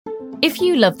If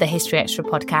you love the History Extra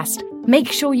podcast,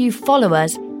 make sure you follow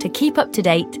us to keep up to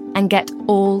date and get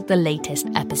all the latest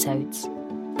episodes.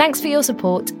 Thanks for your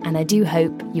support, and I do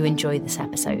hope you enjoy this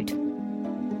episode.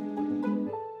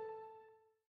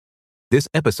 This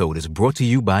episode is brought to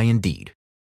you by Indeed.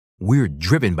 We're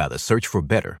driven by the search for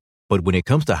better, but when it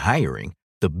comes to hiring,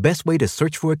 the best way to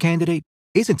search for a candidate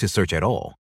isn't to search at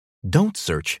all. Don't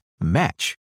search,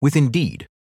 match with Indeed.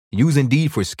 Use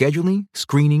Indeed for scheduling,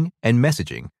 screening, and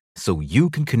messaging so you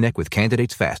can connect with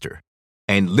candidates faster.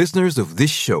 And listeners of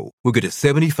this show will get a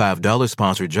 $75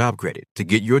 sponsored job credit to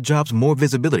get your jobs more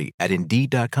visibility at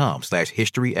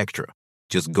Indeed.com/HistoryExtra.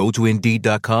 Just go to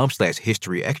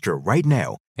Indeed.com/HistoryExtra right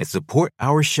now and support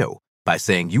our show by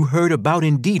saying you heard about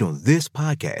Indeed on this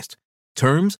podcast.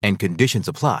 Terms and conditions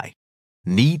apply.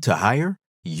 Need to hire?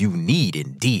 You need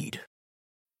Indeed.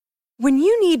 When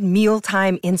you need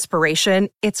mealtime inspiration,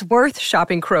 it's worth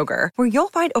shopping Kroger, where you'll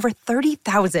find over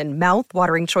 30,000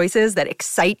 mouth-watering choices that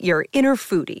excite your inner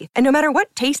foodie. And no matter what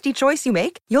tasty choice you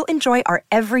make, you'll enjoy our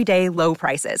everyday low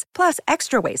prices, plus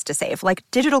extra ways to save, like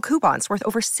digital coupons worth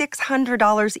over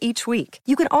 $600 each week.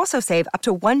 You can also save up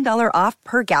to $1 off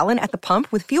per gallon at the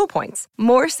pump with fuel points.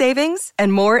 More savings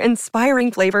and more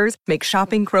inspiring flavors make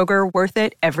shopping Kroger worth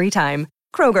it every time.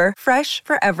 Kroger, fresh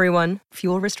for everyone.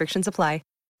 Fuel restrictions apply.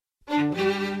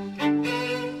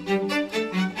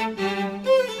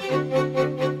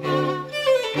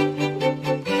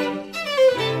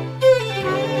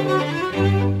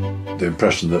 The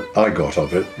impression that I got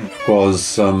of it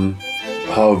was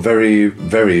how very,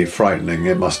 very frightening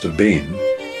it must have been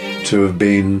to have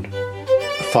been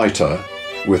a fighter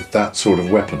with that sort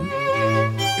of weapon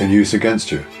in use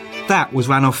against you. That was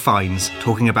Ranulph Fiennes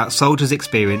talking about soldiers'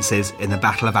 experiences in the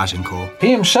Battle of Agincourt.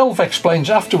 He himself explains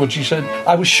afterwards, he said,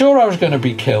 I was sure I was going to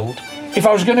be killed. If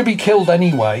I was going to be killed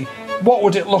anyway, what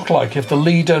would it look like if the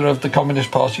leader of the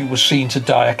Communist Party was seen to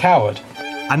die a coward?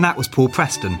 And that was Paul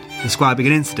Preston, describing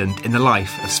an incident in the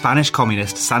life of Spanish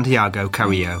communist Santiago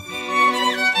Carrillo.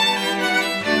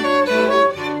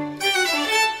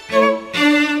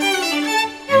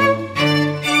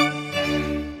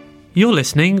 You're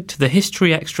listening to the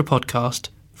History Extra podcast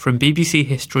from BBC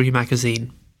History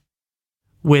Magazine.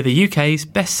 We're the UK's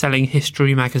best-selling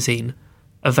history magazine,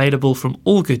 available from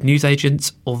all good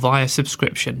newsagents or via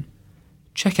subscription.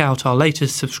 Check out our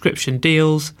latest subscription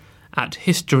deals at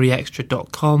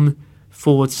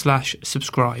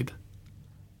historyextra.com/subscribe.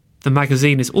 The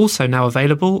magazine is also now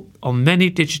available on many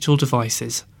digital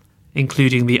devices,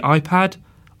 including the iPad,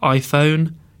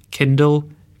 iPhone, Kindle,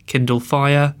 Kindle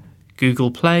Fire,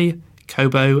 Google Play,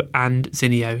 Kobo and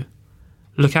Zinio.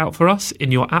 Look out for us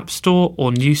in your App Store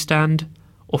or newsstand,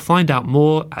 or find out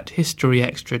more at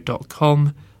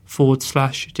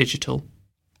historyextra.com/digital.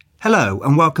 Hello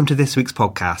and welcome to this week's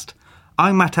podcast.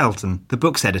 I'm Matt Elton, the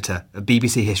books editor of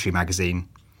BBC History Magazine.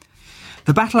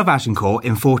 The Battle of Agincourt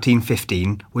in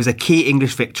 1415 was a key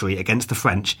English victory against the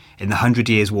French in the 100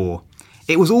 Years' War.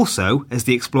 It was also, as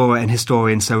the explorer and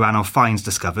historian Sir Ranulph Fiennes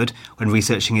discovered when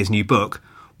researching his new book,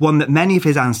 one that many of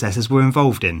his ancestors were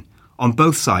involved in, on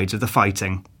both sides of the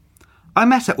fighting. I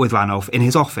met up with Ranulph in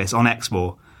his office on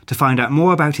Exmoor to find out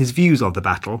more about his views of the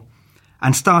battle,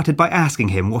 and started by asking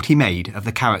him what he made of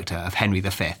the character of Henry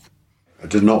V. I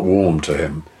did not warm to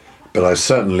him, but I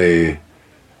certainly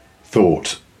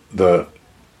thought that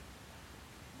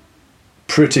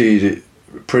pretty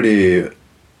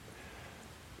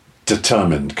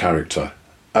determined character,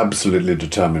 absolutely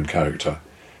determined character.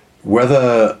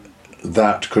 Whether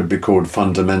that could be called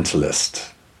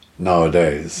fundamentalist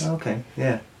nowadays. Okay,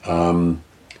 yeah.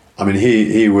 I mean,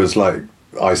 he was like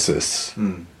ISIS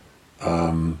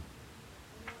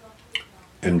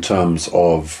in terms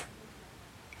of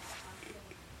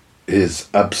his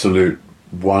absolute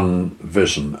one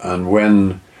vision. And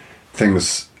when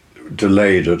things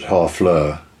delayed at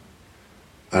Harfleur,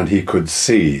 and he could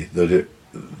see that it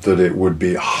would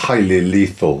be highly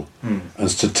lethal and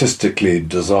statistically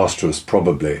disastrous,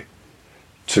 probably,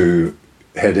 to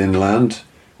head inland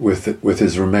with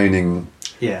his remaining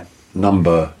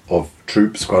number of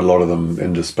troops, quite a lot of them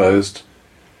indisposed.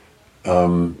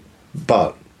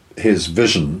 But his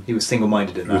vision... He was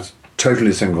single-minded in that. Was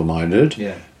totally single-minded.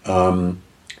 Yeah.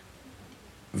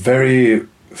 Very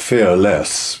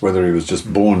fearless, whether he was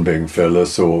just born being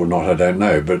fearless or not, I don't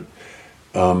know, but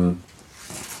a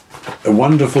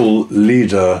wonderful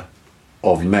leader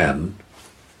of men,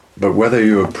 but whether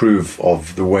you approve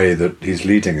of the way that he's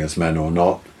leading his men or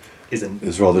not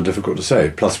is rather difficult to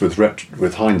say. Plus,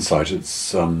 with hindsight,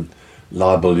 it's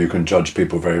liable you can judge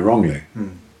people very wrongly.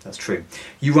 That's true.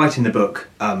 You write in the book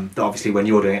that obviously when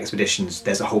you're doing expeditions,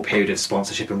 there's a whole period of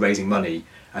sponsorship and raising money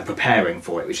and preparing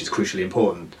for it, which is crucially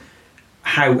important.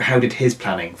 How did his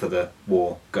planning for the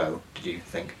war go, did you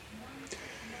think?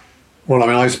 Well, I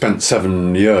mean, I spent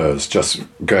 7 years just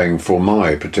going for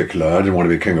my particular... I didn't want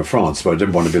to be King of France, but I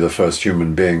did want to be the first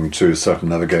human being to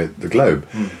circumnavigate the globe.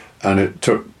 And it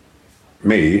took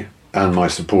me and my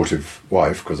supportive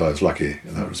wife, because I was lucky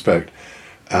in that respect,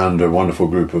 and a wonderful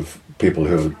group of people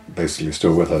who are basically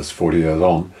still with us 40 years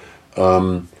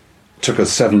on, took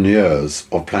us 7 years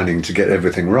of planning to get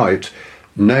everything right,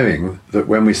 knowing that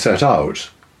when we set out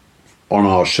on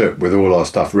our ship with all our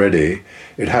stuff ready,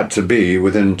 it had to be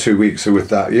within 2 weeks with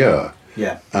that year.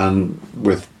 Yeah. And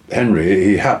with Henry,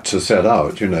 he had to set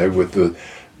out, with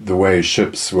the way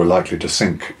ships were likely to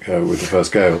sink with the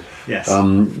first gale. Yes.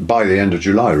 By the end of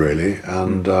July, really.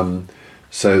 And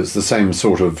so it's the same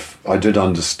sort of... I did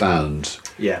understand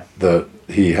that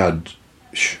he had,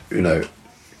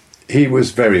 he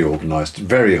was very organised,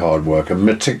 very hard worker,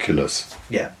 meticulous.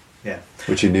 Yeah, yeah.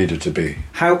 Which he needed to be.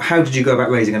 How did you go about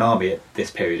raising an army at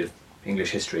this period of English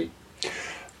history?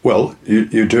 Well,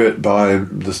 you do it by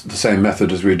the same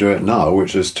method as we do it now,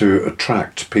 which is to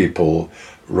attract people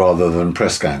rather than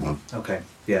press gang them. Okay,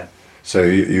 yeah. So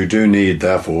you do need,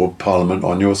 therefore, Parliament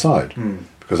on your side,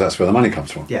 because that's where the money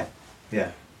comes from. Yeah,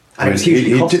 yeah. And it was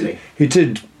hugely costly. He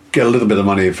did get a little bit of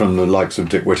money from the likes of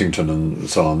Dick Whittington and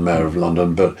so on, Mayor of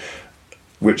London, but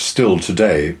which still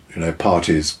today,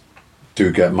 parties do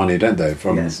get money, don't they,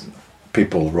 from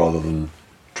people rather than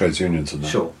trades unions and that.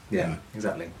 Sure, yeah,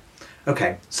 exactly.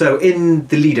 Okay, so in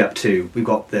the lead up to, we've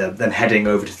got them heading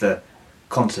over to the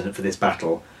continent for this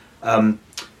battle.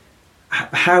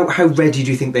 How ready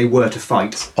do you think they were to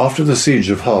fight? After the siege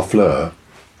of Harfleur,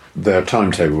 their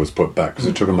timetable was put back because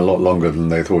it took them a lot longer than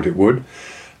they thought it would.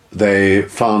 They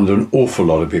found an awful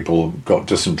lot of people got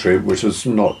dysentery, which is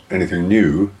not anything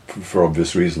new for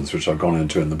obvious reasons, which I've gone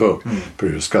into in the book.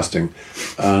 Pretty disgusting.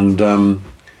 And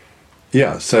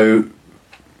so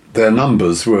their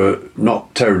numbers were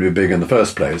not terribly big in the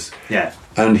first place. Yeah.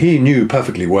 And he knew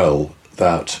perfectly well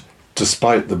that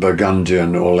despite the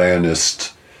Burgundian,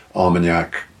 Orleanist,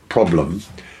 Armagnac problem,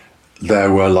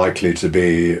 there were likely to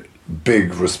be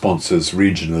big responses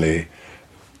regionally,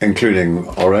 including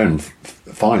our own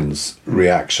Fynes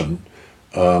reaction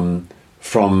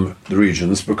from the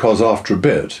regions, because after a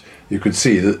bit you could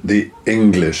see that the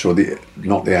English, or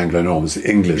not the Anglo-Normans, the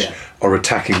English are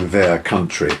attacking their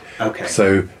country. Okay.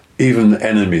 So even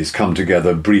enemies come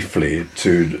together briefly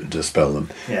to dispel them.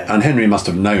 Yeah. And Henry must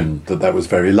have known that was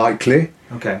very likely.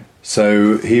 Okay.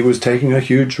 So he was taking a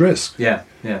huge risk. Yeah,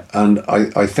 yeah. And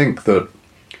I think that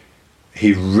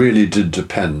he really did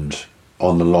depend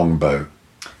on the longbow.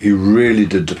 He really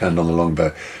did depend on the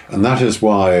longbow. And that is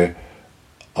why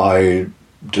I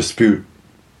dispute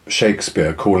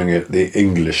Shakespeare calling it the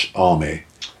English army.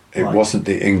 It wasn't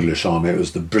the English army, it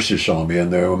was the British army,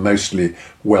 and they were mostly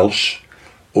Welsh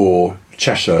or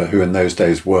Cheshire, who in those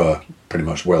days were pretty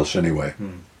much Welsh anyway.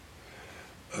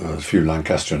 A few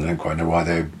Lancastrian, I don't quite know why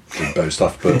they did both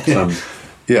stuff, but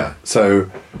so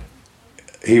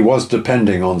he was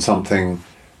depending on something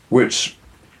which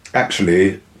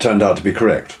actually turned out to be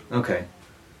correct. Okay.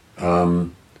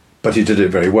 But he did it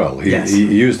very well. He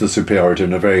used the superiority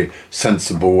in a very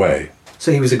sensible way.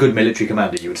 So he was a good military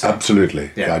commander, you would say? Absolutely.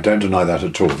 Yeah, I don't deny that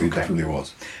at all. He definitely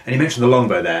was. And you mentioned the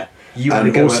longbow there.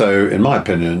 And also, in my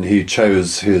opinion, he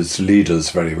chose his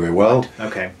leaders very, very well.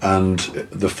 Okay. And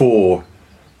the four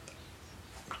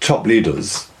top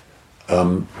leaders,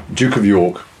 Duke of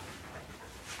York,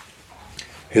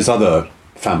 his other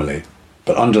family,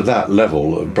 but under that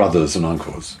level of brothers and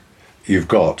uncles, you've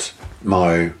got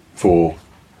my four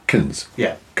cousins.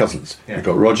 Yeah. You've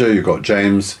got Roger, you've got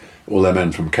James, all their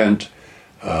men from Kent.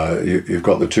 You've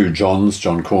got the two Johns,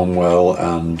 John Cornwell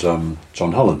and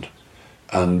John Holland.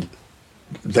 And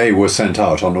they were sent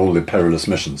out on all the perilous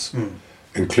missions,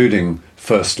 including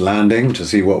first landing to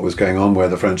see what was going on where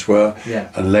the French were,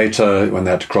 and later when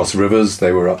they had to cross rivers,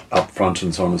 they were up front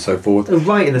and so on and so forth.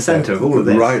 Right in the centre of all of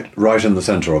this. Right in the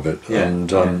centre of it. Yeah.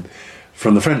 And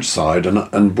from the French side,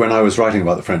 and when I was writing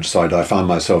about the French side, I found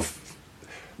myself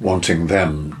wanting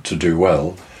them to do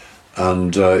well.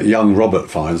 And young Robert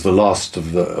Fynes, the last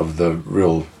of the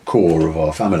real core of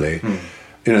our family,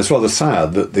 it's rather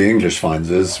sad that the English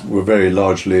Fyneses were very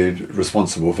largely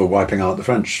responsible for wiping out the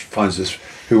French Fyneses,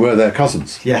 who were their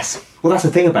cousins. Yes. Well, that's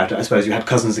the thing about it, I suppose. You had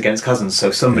cousins against cousins,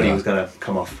 so somebody was going to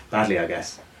come off badly, I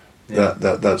guess. Yeah.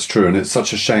 That's true, and it's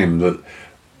such a shame that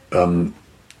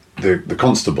the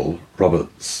constable,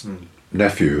 Robert's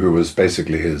nephew, who was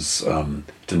basically his,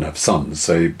 didn't have sons,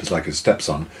 so he was like his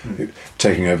stepson,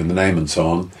 taking over the name and so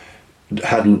on,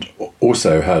 hadn't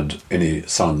also had any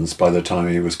sons by the time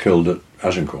he was killed at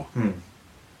Agincourt.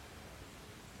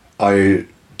 I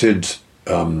did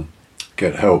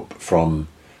get help from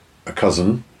a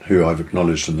cousin who I've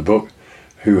acknowledged in the book,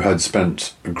 who had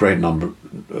spent a great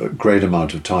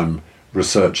amount of time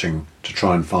researching to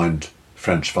try and find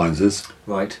French Finses.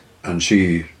 Right. And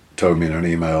she told me in an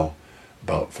email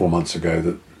about 4 months ago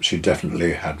that she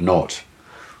definitely had not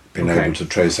been able to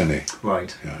trace any.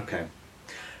 Right. Yeah. Okay.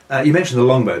 You mentioned the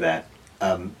longbow there,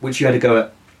 which you had to go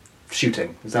at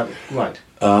shooting. Is that right?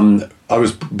 I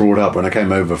was brought up when I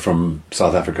came over from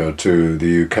South Africa to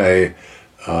the UK.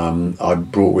 I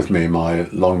brought with me my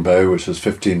longbow, which was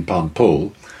 15-pound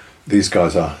pull. These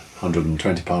guys are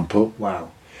 120-pound pull.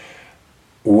 Wow.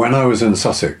 When I was in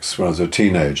Sussex, when I was a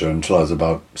teenager, until I was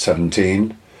about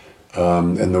 17,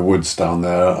 in the woods down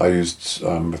there, I used,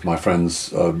 with my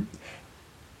friends,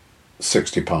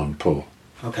 60-pound pull.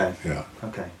 Okay. Yeah.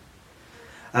 Okay.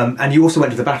 And you also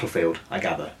went to the battlefield, I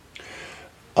gather.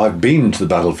 I've been to the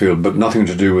battlefield, but nothing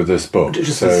to do with this book.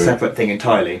 Just a separate thing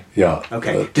entirely. Yeah.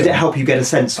 Okay. Did it help you get a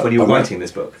sense when you were writing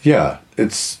this book? Yeah.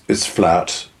 It's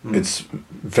flat. It's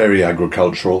very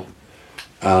agricultural,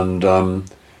 and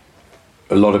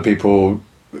a lot of people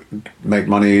make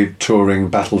money touring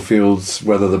battlefields,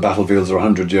 whether the battlefields are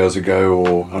 100 years ago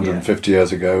or 150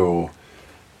 years ago, or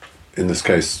in this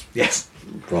case, yes,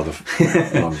 rather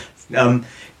long.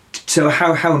 So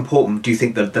how important do you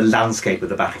think that the landscape of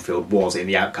the battlefield was in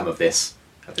the outcome of this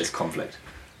conflict?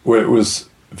 Well, it was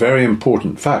a very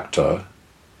important factor,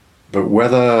 but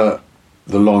whether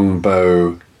the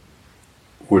longbow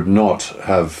would not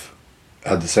have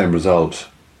had the same result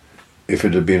if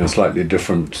it had been a slightly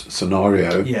different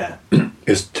scenario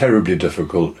is terribly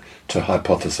difficult to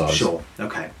hypothesize. Sure,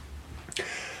 okay.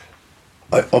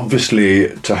 Obviously,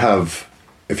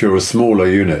 if you're a smaller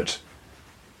unit,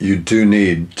 you do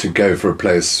need to go for a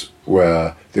place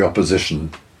where the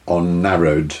opposition are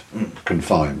narrowed,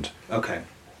 confined. Okay.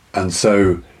 And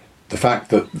so the fact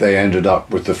that they ended up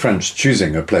with the French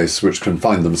choosing a place which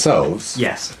confined themselves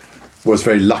was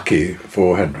very lucky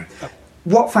for Henry.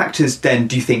 What factors then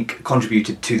do you think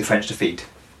contributed to the French defeat?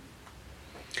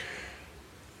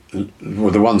 Well,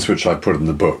 the ones which I put in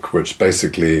the book, which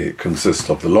basically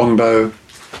consist of the longbow,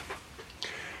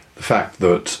 the fact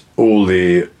that all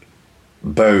the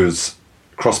bows,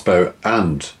 crossbow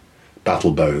and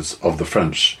battle bows of the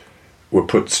French were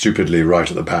put stupidly right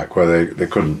at the back where they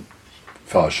couldn't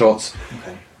fire shots.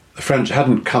 Okay. The French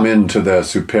hadn't come into their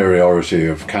superiority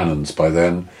of cannons by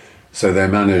then, so they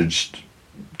managed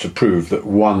to prove that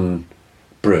one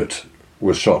Brit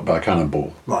was shot by a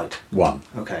cannonball. Right. One.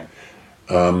 Okay.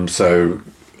 So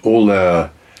all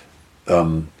their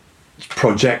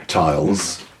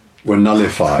projectiles were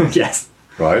nullified. Yes.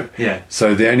 Right? Yeah.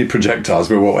 So the only projectiles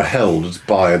were what were held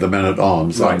by the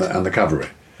men-at-arms and the cavalry.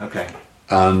 Okay.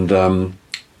 And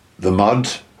the mud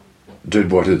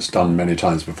did what it's done many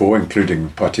times before, including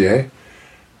Poitiers,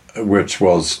 which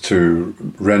was to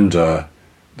render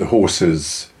the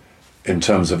horses, in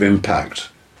terms of impact,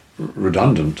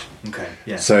 redundant. Okay,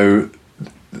 yeah. So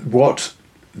what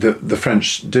the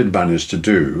French did manage to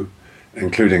do,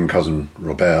 including Cousin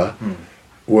Robert,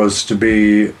 was to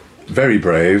be very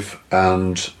brave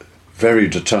and very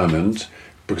determined,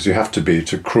 because you have to be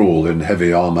to crawl in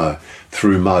heavy armour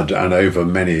through mud and over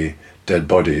many dead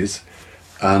bodies,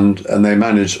 and they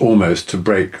managed almost to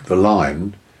break the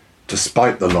line,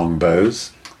 despite the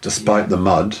longbows, despite the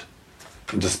mud,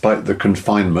 and despite the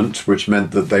confinement, which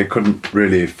meant that they couldn't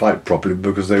really fight properly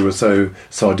because they were so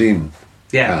sardine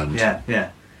canned.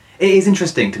 Yeah. It is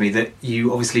interesting to me that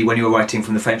you, obviously, when you were writing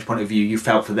from the French point of view, you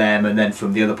felt for them, and then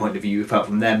from the other point of view, you felt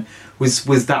from them.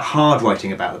 Was that hard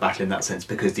writing about the battle in that sense,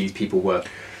 because these people were...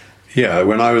 Yeah,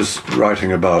 when I was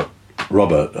writing about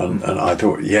Robert, and I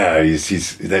thought,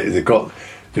 they got...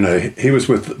 You know, he was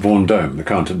with Vendôme, the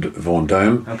Count of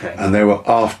Vendôme, and they were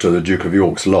after the Duke of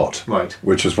York's lot, right,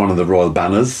 which was one of the royal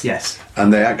banners. Yes.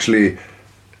 And they actually,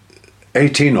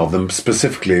 18 of them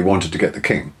specifically wanted to get the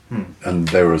king, and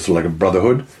they were sort of like a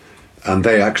brotherhood, and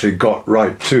they actually got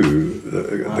right to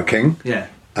the king,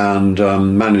 and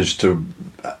managed to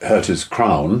hurt his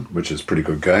crown, which is pretty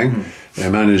good going.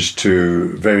 They managed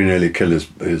to very nearly kill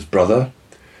his brother,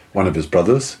 one of his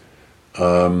brothers.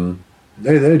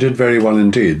 They did very well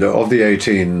indeed. Of the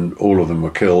 18, all of them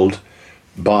were killed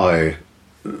by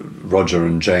Roger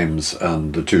and James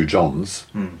and the two Johns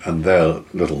and their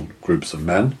little groups of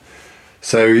men.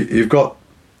 So you've got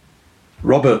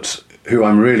Robert, who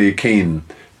I'm really keen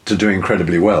to do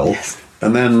incredibly well. Yes.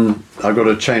 And then I've got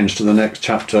to change to the next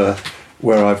chapter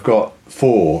where I've got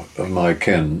 4 of my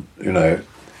kin, you know.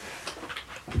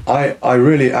 I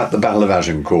really, at the Battle of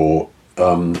Agincourt,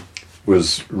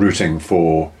 was rooting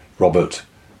for Robert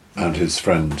and his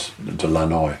friend de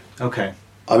Lannoy. Okay.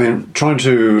 I mean, trying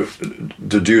to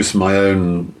deduce my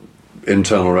own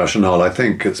internal rationale, I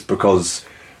think it's because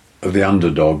of the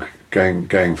underdog,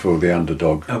 going for the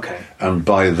underdog. Okay. And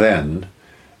by then,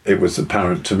 it was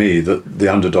apparent to me that the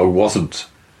underdog wasn't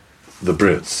the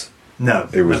Brits. No.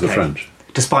 It was the French.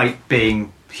 Despite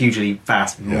being hugely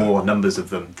vast, more numbers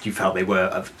of them, you felt they were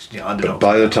underdogs. But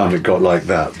by the time it got like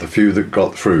that, the few that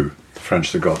got through, the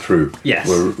French that got through,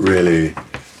 were really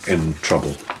in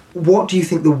trouble. What do you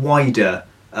think the wider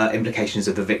implications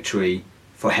of the victory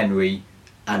for Henry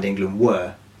and England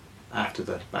were after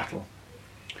the battle?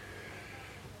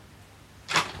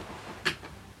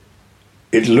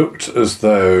 It looked as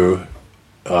though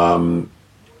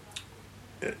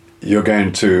you're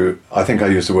going to, I think I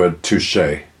used the word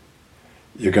touché,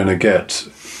 you're going to get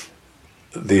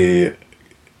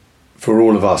for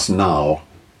all of us now,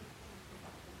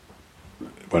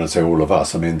 when I say all of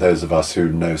us, I mean those of us who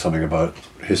know something about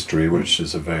history, which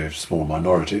is a very small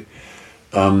minority,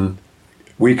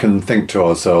 we can think to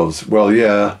ourselves, well,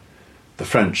 yeah, the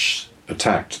French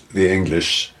attacked the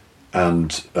English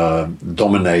and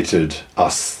dominated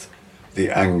us, the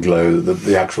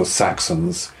actual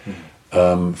Saxons,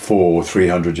 for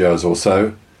 300 years or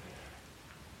so.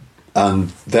 And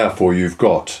therefore you've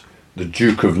got the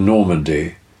Duke of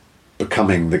Normandy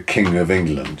becoming the King of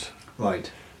England.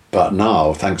 Right. But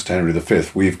now, thanks to Henry V,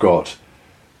 we've got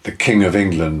the King of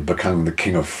England becoming the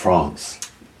King of France,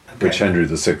 which Henry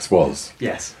VI was.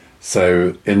 Yes.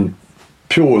 So in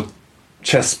pure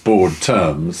chessboard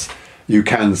terms, you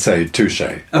can say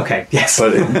touché. Okay, yes.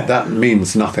 But that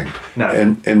means nothing. No.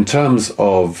 In terms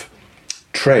of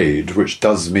trade, which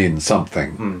does mean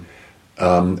something,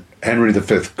 Henry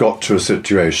V got to a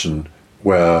situation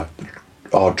where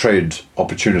our trade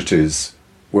opportunities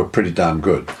were pretty damn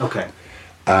good. Okay.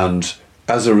 And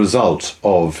as a result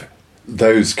of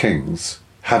those kings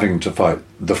having to fight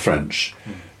the French,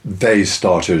 they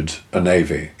started a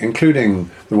navy, including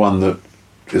the one that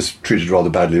is treated rather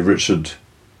badly, Richard,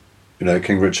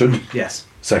 King Richard Yes.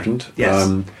 II.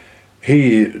 Yes.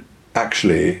 He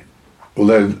actually,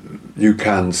 although you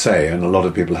can say, and a lot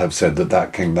of people have said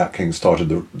that king started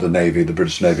the navy, the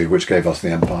British Navy, which gave us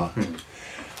the empire.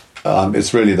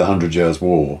 It's really the 100 Years'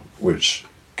 War which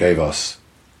gave us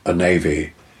a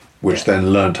navy, which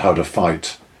then learnt how to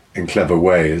fight in clever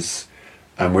ways,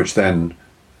 and which then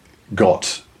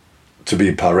got to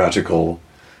be piratical,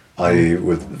 i.e.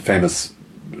 with famous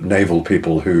naval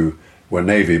people who were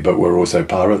navy but were also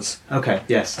pirates. Okay,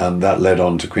 yes. And that led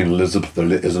on to Queen Elizabeth, the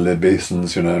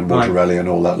Elizabethans, and Walter Raleigh and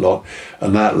all that lot.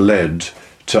 And that led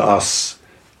to us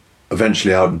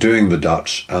eventually outdoing the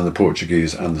Dutch and the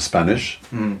Portuguese and the Spanish.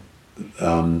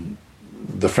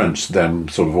 The French then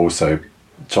sort of also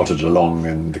trotted along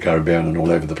in the Caribbean and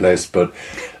all over the place. But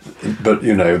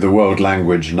the world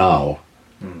language now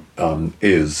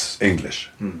is English.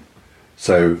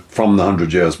 So from the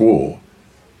 100 Years' War,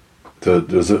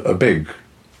 there's a big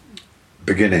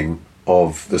beginning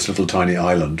of this little tiny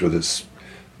island with its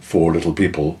 4 little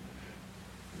people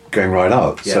going right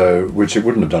out. Yeah. So, which it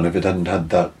wouldn't have done if it hadn't had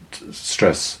that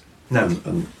stress No.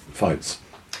 and fights.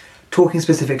 Talking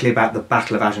specifically about the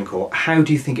Battle of Agincourt, how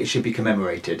do you think it should be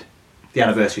commemorated? The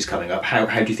anniversary's coming up. How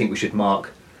do you think we should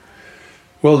mark?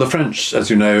 Well, the French, as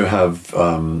you know, have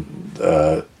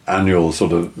annual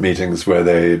sort of meetings where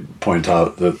they point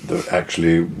out that there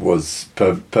actually was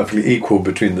perfectly equal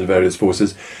between the various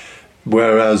forces,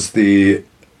 whereas the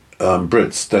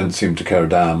Brits don't seem to care a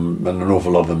damn, and an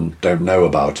awful lot of them don't know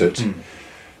about it.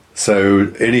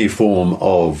 So any form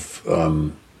of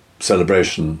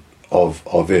celebration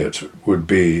of it would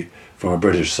be, from a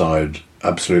British side,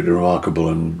 absolutely remarkable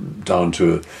and down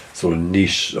to a sort of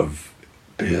niche of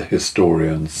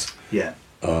historians. Yeah.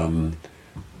 And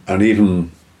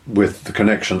even with the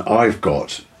connection I've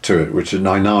got to it, which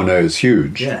I now know is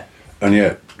huge, and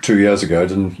yet 2 years ago I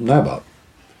didn't know about.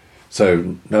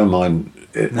 So never mind,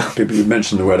 people who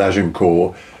mention the word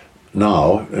Agincourt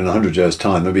now, in 100 years'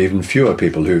 time, there'll be even fewer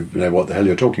people who know what the hell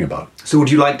you're talking about. So would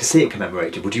you like to see it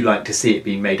commemorated? Would you like to see it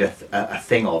being made a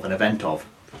thing of, an event of?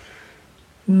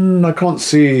 I can't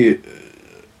see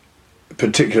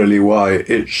particularly why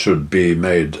it should be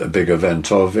made a big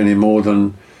event of any more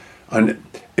than... And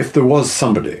if there was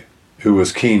somebody who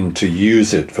was keen to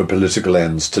use it for political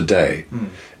ends today,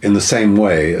 in the same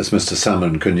way as Mr.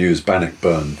 Salmon can use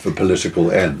Bannockburn for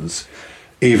political ends,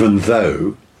 even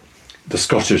though the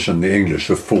Scottish and the English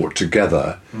have fought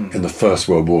together in the First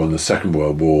World War and the Second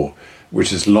World War,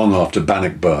 which is long after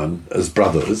Bannockburn, as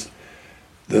brothers,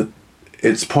 that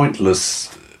it's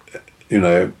pointless,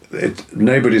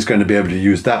 nobody's going to be able to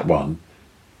use that one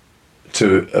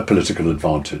to a political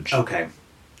advantage. Okay.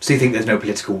 So you think there's no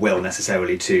political will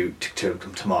necessarily to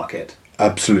mark it?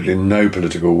 Absolutely no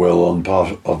political will on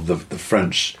part of the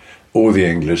French or the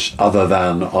English, other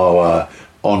than our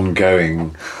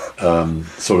ongoing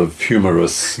sort of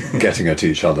humorous getting at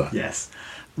each other. Yes.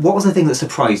 What was the thing that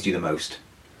surprised you the most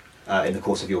in the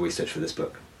course of your research for this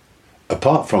book?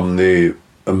 Apart from the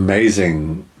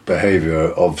amazing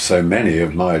behaviour of so many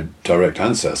of my direct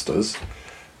ancestors,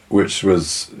 which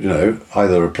was,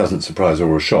 either a pleasant surprise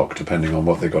or a shock, depending on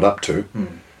what they got up to,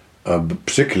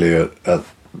 particularly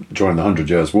during the 100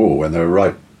 Years' War, when they were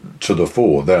right to the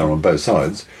fore there on both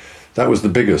sides. That was the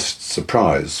biggest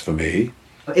surprise for me.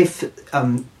 If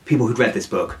people who'd read this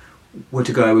book were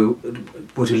to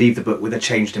leave the book with a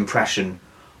changed impression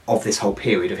of this whole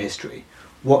period of history,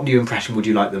 what new impression would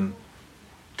you like them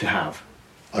to have?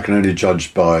 I can only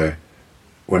judge by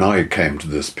when I came to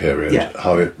this period,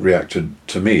 how it reacted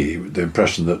to me. The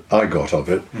impression that I got of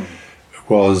it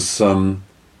was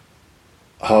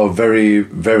how very,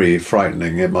 very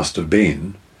frightening it must have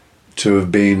been to have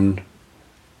been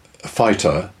a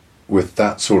fighter with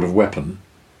that sort of weapon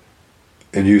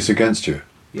in use against you.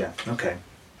 Yeah, okay.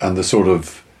 And the sort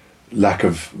of lack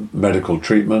of medical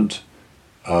treatment,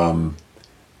 the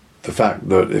fact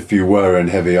that if you were in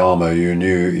heavy armour, you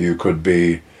knew you could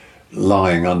be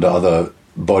lying under other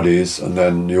bodies, and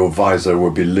then your visor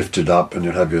would be lifted up and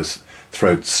you'd have your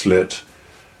throat slit.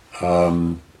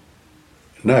 I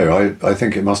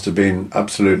think it must have been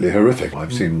absolutely horrific.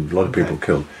 I've seen a lot of people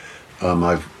killed.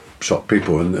 I've shot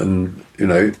people, and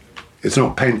it's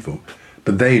not painful,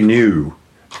 but they knew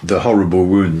the horrible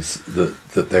wounds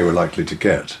that they were likely to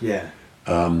get. Yeah.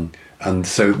 And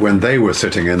so when they were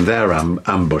sitting in their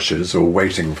ambushes or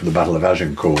waiting for the Battle of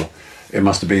Agincourt, it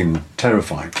must have been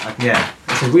terrifying. Yeah,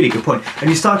 that's a really good point. And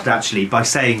you started actually by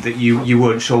saying that you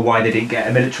weren't sure why they didn't get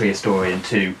a military historian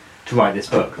to write this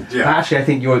book. Yeah. But actually, I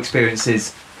think your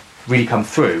experiences really come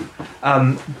through.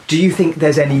 Do you think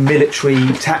there's any military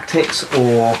tactics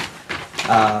or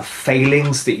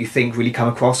failings that you think really come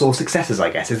across, or successes, I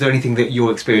guess? Is there anything that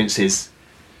your experiences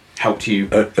helped you?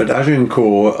 At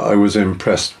Agincourt, I was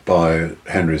impressed by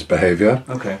Henry's behaviour.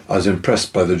 Okay. I was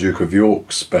impressed by the Duke of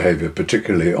York's behaviour,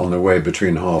 particularly on the way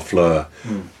between Harfleur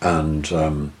and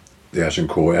the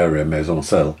Agincourt area,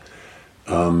 Maisoncelles.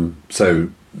 So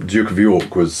Duke of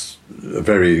York was a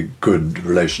very good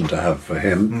relation to have for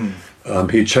him.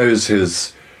 He chose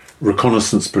his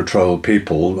reconnaissance patrol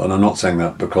people, and I'm not saying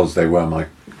that because they were my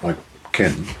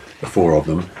kin, the four of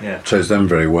them, chose them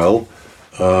very well.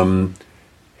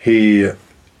 He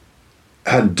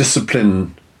had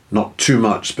discipline, not too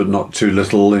much but not too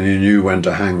little, and he knew when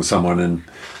to hang someone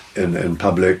in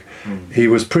public. He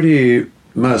was pretty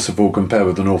merciful compared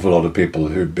with an awful lot of people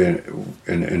who'd been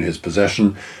in his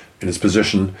position.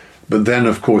 But then,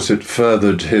 of course, it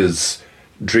furthered his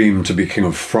dream to be King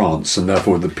of France, and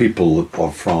therefore the people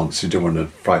of France, you don't want to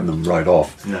frighten them right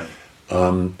off. No.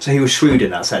 So he was shrewd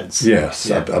in that sense? Yes,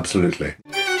 absolutely.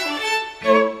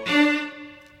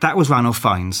 That was Ranulph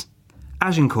Fiennes.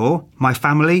 Agincourt, My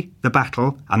Family, The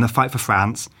Battle and The Fight for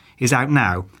France is out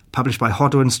now, published by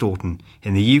Hodder and Stoughton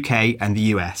in the UK and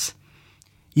the US.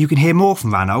 You can hear more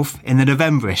from Ranulph in the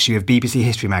November issue of BBC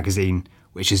History magazine,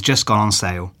 which has just gone on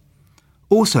sale.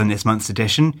 Also in this month's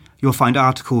edition, you'll find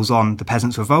articles on the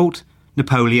Peasants' Revolt,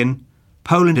 Napoleon,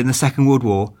 Poland in the Second World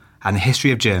War and the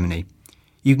history of Germany.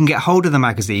 You can get hold of the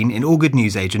magazine in all good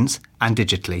newsagents and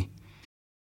digitally.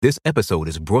 This episode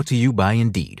is brought to you by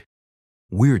Indeed.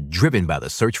 We're driven by the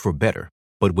search for better,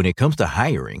 but when it comes to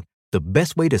hiring, the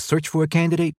best way to search for a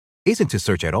candidate isn't to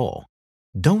search at all.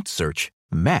 Don't search,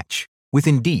 match with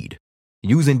Indeed.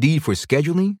 Use Indeed for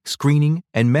scheduling, screening,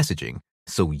 and messaging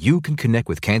so you can connect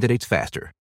with candidates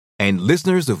faster. And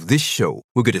listeners of this show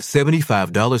will get a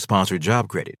 $75 sponsored job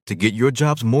credit to get your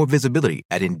jobs more visibility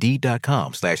at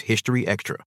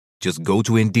Indeed.com/HistoryExtra. Just go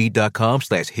to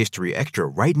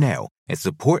Indeed.com/HistoryExtra right now and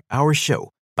support our show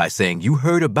by saying you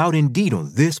heard about Indeed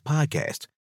on this podcast.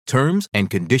 Terms and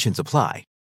conditions apply.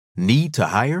 Need to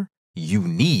hire? You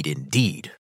need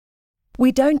Indeed.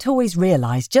 We don't always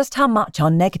realise just how much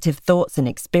our negative thoughts and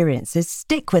experiences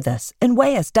stick with us and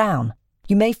weigh us down.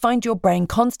 You may find your brain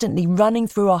constantly running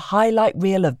through a highlight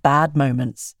reel of bad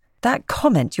moments. That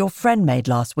comment your friend made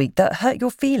last week that hurt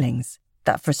your feelings.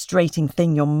 That frustrating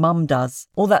thing your mum does.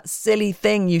 Or that silly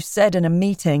thing you said in a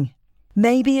meeting.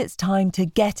 Maybe it's time to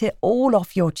get it all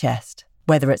off your chest.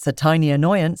 Whether it's a tiny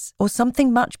annoyance or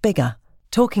something much bigger,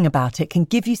 talking about it can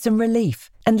give you some relief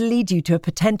and lead you to a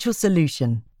potential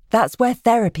solution. That's where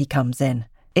therapy comes in.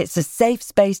 It's a safe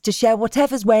space to share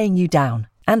whatever's weighing you down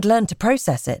and learn to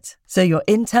process it, so your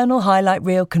internal highlight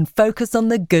reel can focus on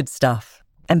the good stuff.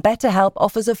 And BetterHelp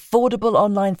offers affordable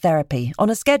online therapy on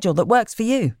a schedule that works for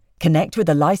you. Connect with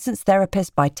a licensed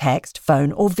therapist by text,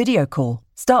 phone, or video call.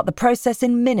 Start the process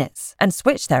in minutes and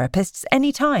switch therapists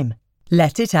anytime.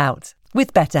 Let it out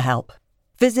with BetterHelp.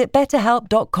 Visit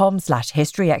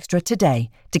betterhelp.com/historyextra today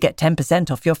to get 10%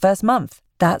 off your first month.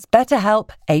 That's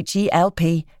BetterHelp,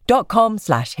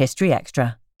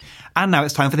 HELP.com/historyextra. And now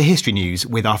it's time for the history news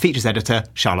with our features editor,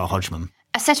 Charlotte Hodgman.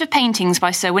 A set of paintings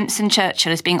by Sir Winston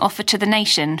Churchill is being offered to the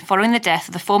nation following the death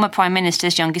of the former Prime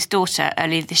Minister's youngest daughter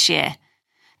earlier this year.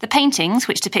 The paintings,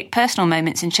 which depict personal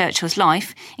moments in Churchill's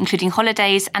life, including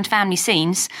holidays and family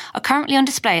scenes, are currently on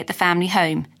display at the family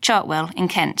home, Chartwell, in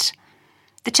Kent.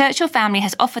 The Churchill family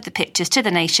has offered the pictures to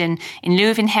the nation in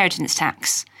lieu of inheritance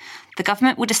tax. The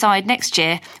government will decide next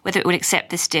year whether it will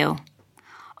accept this deal.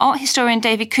 Art historian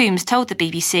David Coombs told the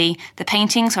BBC the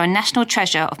paintings are a national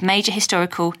treasure of major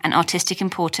historical and artistic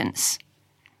importance.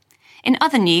 In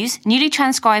other news, newly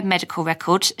transcribed medical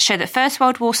records show that First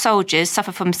World War soldiers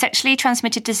suffer from sexually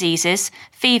transmitted diseases,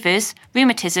 fevers,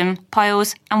 rheumatism,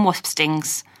 piles and wasp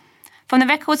stings. From the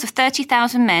records of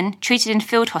 30,000 men treated in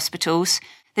field hospitals,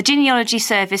 the Genealogy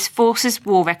Service Forces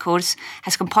War Records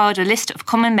has compiled a list of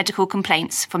common medical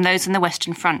complaints from those on the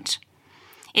Western Front.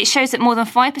 It shows that more than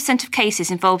 5% of cases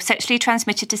involve sexually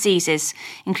transmitted diseases,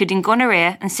 including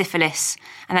gonorrhea and syphilis,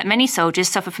 and that many soldiers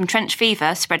suffer from trench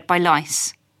fever spread by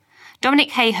lice.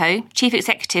 Dominic Hayhoe, Chief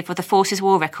Executive of the Forces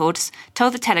War Records,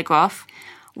 told The Telegraph,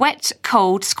 "Wet,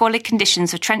 cold, squalid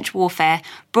conditions of trench warfare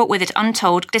brought with it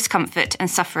untold discomfort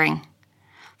and suffering.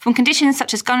 From conditions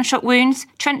such as gunshot wounds,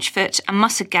 trench foot and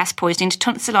mustard gas poisoning to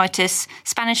tonsillitis,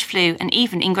 Spanish flu and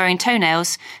even ingrowing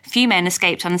toenails, few men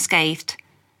escaped unscathed."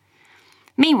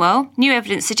 Meanwhile, new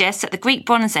evidence suggests that the Greek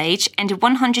Bronze Age ended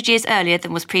 100 years earlier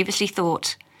than was previously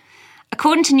thought.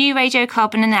 According to new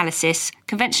radiocarbon analysis,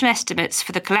 conventional estimates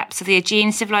for the collapse of the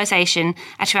Aegean civilization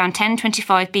at around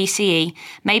 1025 BCE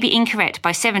may be incorrect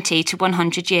by 70 to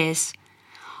 100 years.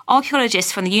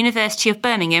 Archaeologists from the University of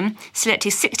Birmingham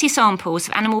selected 60 samples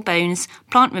of animal bones,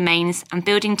 plant remains and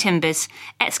building timbers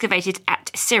excavated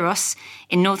at Syros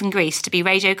in northern Greece to be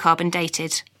radiocarbon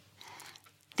dated.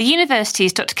 The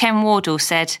university's Dr. Ken Wardle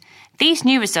said, "These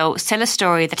new results tell a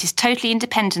story that is totally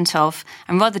independent of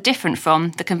and rather different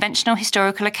from the conventional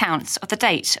historical accounts of the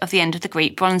date of the end of the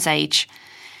Greek Bronze Age.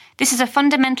 This is a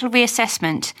fundamental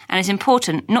reassessment and is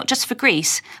important not just for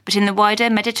Greece, but in the wider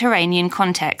Mediterranean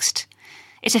context.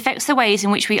 It affects the ways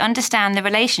in which we understand the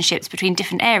relationships between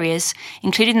different areas,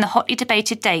 including the hotly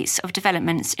debated dates of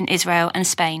developments in Israel and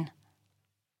Spain."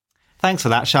 Thanks for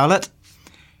that, Charlotte.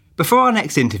 Before our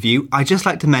next interview, I'd just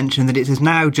like to mention that it is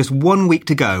now just 1 week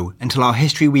to go until our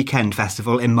History Weekend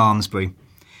Festival in Malmesbury.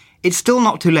 It's still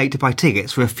not too late to buy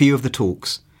tickets for a few of the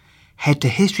talks. Head to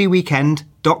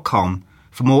historyweekend.com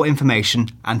for more information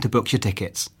and to book your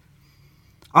tickets.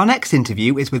 Our next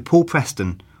interview is with Paul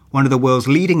Preston, one of the world's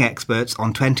leading experts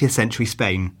on 20th century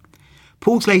Spain.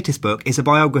 Paul's latest book is a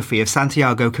biography of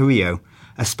Santiago Carrillo,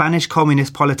 a Spanish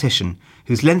communist politician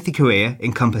whose lengthy career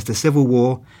encompassed a civil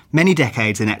war, many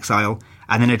decades in exile,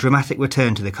 and then a dramatic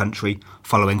return to the country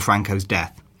following Franco's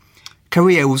death.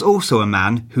 Carrillo was also a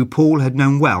man who Paul had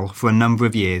known well for a number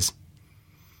of years.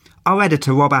 Our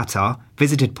editor Rob Attar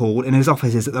visited Paul in his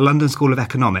offices at the London School of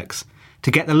Economics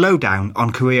to get the lowdown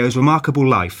on Carrillo's remarkable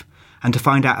life and to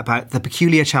find out about the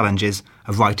peculiar challenges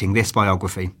of writing this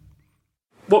biography.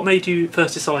 What made you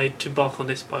first decide to embark on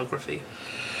this biography?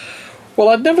 Well,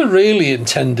 I'd never really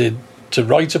intended to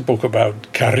write a book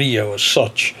about Carrillo as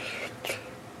such.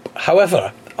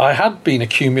 However, I had been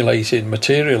accumulating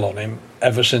material on him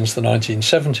ever since the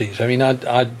 1970s. I mean,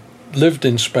 I'd lived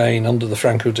in Spain under the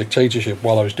Franco dictatorship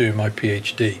while I was doing my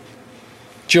PhD.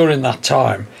 During that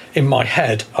time, in my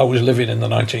head, I was living in the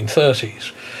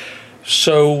 1930s.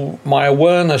 So my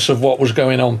awareness of what was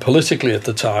going on politically at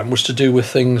the time was to do with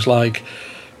things like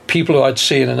people who I'd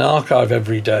see in an archive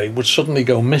every day would suddenly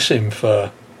go missing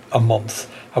for a month.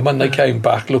 And when they came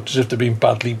back, looked as if they'd been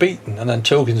badly beaten. And then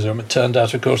talking to them, it turned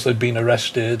out, of course, they'd been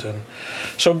arrested. And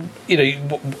so, you know,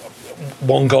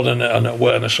 one got an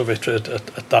awareness of it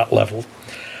at that level.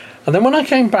 And then when I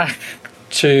came back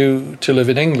to live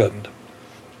in England,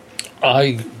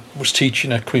 I was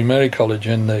teaching at Queen Mary College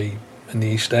in the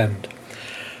East End.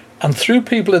 And through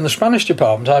people in the Spanish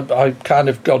department, I kind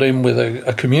of got in with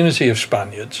a community of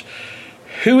Spaniards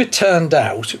who, it turned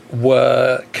out,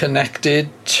 were connected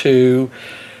to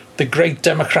the great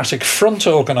Democratic Front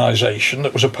organisation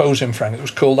that was opposing Franco. It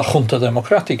was called the Junta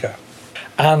Democrática.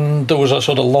 And there was a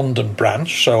sort of London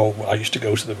branch, so I used to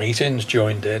go to the meetings,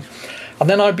 joined in. And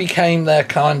then I became their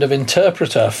kind of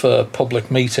interpreter for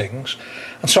public meetings.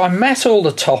 And so I met all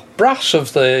the top brass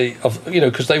of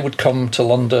because they would come to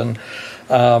London.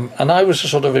 And I was a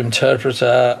sort of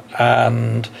interpreter,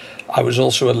 and I was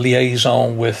also a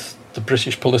liaison with the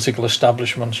British political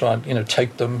establishment. So I'd,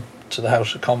 take them to the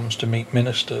House of Commons to meet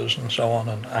ministers and so on,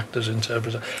 and act as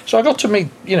interpreter. So I got to meet,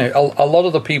 a lot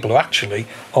of the people who actually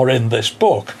are in this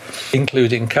book,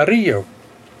 including Carrillo.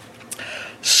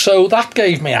 So that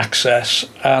gave me access,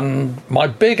 and my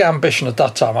big ambition at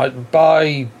that time,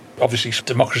 obviously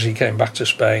democracy came back to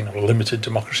Spain, or limited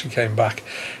democracy came back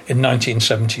in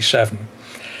 1977.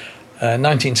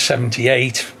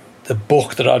 1978, the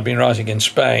book that I'd been writing in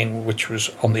Spain, which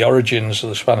was on the origins of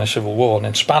the Spanish Civil War, and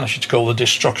in Spanish it's called The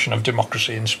Destruction of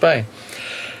Democracy in Spain,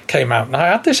 came out. And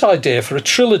I had this idea for a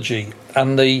trilogy,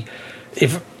 and the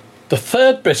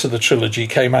third bit of the trilogy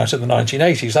came out in the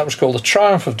 1980s. That was called The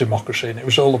Triumph of Democracy, and it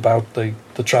was all about the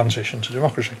transition to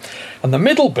democracy. And the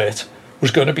middle bit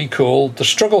was going to be called The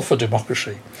Struggle for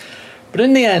Democracy. But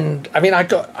in the end,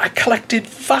 I collected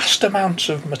vast amounts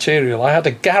of material. I had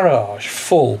a garage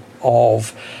full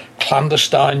of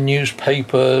clandestine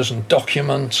newspapers and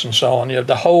documents and so on,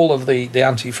 the whole of the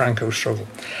anti-Franco struggle.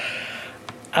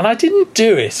 And I didn't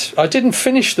do it. I didn't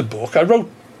finish the book. I wrote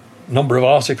a number of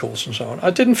articles and so on.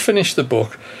 I didn't finish the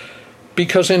book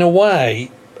because, in a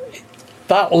way,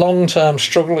 that long-term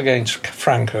struggle against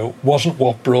Franco wasn't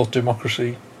what brought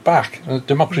democracy back.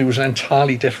 Democracy was an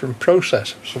entirely different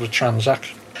process, sort of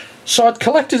transaction. So I'd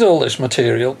collected all this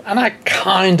material, and I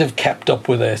kind of kept up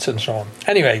with it and so on.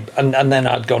 Anyway, and then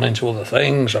I'd gone into other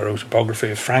things. I wrote a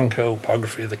biography of Franco,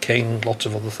 biography of the King, lots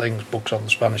of other things, books on the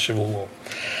Spanish Civil War.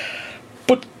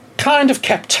 But kind of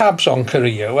kept tabs on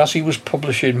Carrillo as he was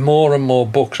publishing more and more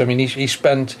books.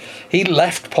 He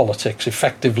left politics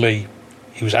effectively.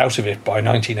 He was out of it by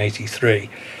 1983,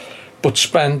 but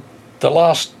spent the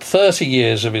last 30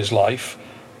 years of his life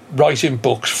writing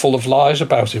books full of lies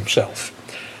about himself.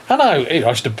 And I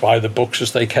used to buy the books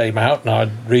as they came out, and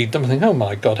I'd read them and think, oh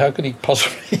my God, how could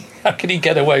he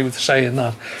get away with saying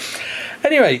that?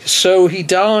 Anyway, so he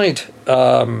died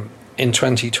in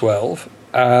 2012,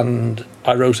 and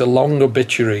I wrote a long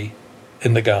obituary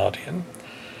in The Guardian,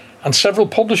 and several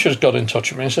publishers got in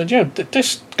touch with me and said,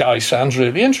 this guy sounds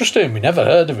really interesting. We never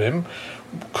heard of him.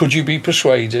 Could you be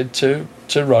persuaded to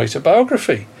write a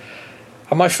biography?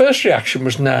 And my first reaction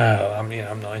was, no,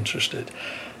 I'm not interested.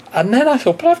 And then I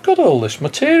thought, but I've got all this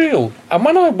material. And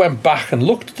when I went back and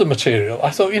looked at the material, I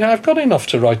thought, I've got enough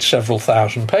to write several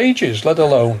thousand pages, let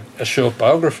alone a short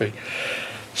biography.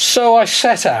 So I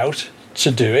set out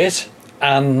to do it,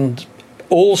 and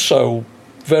also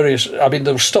there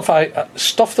was stuff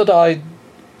that I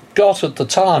got at the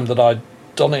time that I'd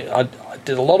done it. I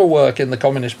did a lot of work in the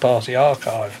Communist Party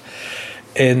archive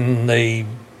in the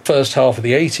first half of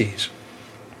the 80s.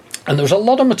 And there was a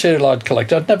lot of material I'd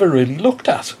collected I'd never really looked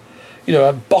at. I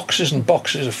had boxes and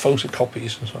boxes of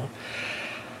photocopies and so on.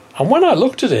 And when I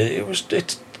looked at it,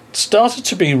 it started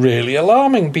to be really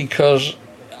alarming, because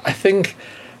I think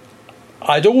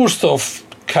I'd always thought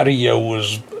Carrillo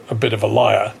was a bit of a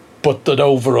liar, but that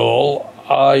overall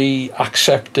I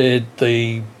accepted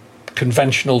the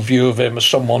conventional view of him as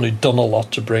someone who'd done a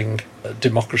lot to bring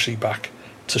democracy back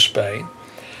to Spain.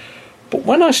 But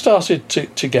when I started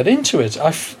to get into it,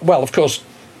 of course,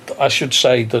 I should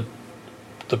say that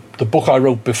the book I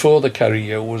wrote before the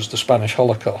Carrillo was The Spanish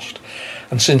Holocaust.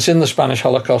 And since in the Spanish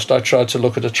Holocaust I tried to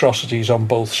look at atrocities on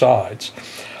both sides,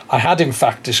 I had in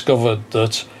fact discovered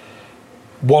that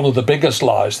one of the biggest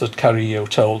lies that Carrillo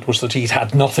told was that he'd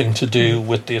had nothing to do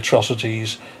with the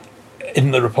atrocities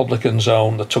in the Republican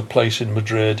zone that took place in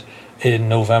Madrid in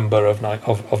November of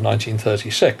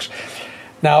 1936.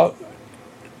 Now,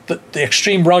 the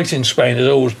extreme right in Spain had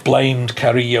always blamed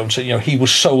Carrillo and said, he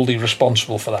was solely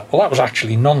responsible for that. Well, that was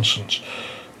actually nonsense,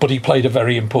 but he played a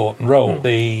very important role.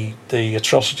 The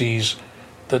atrocities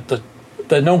that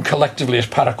they're known collectively as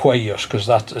Paracuellos, because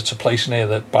it's a place near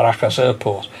the Barajas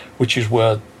airport, which is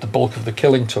where the bulk of the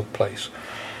killing took place.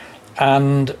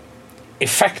 And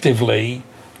effectively,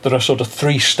 there are sort of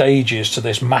three stages to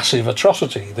this massive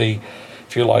atrocity.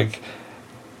 If you like,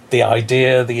 the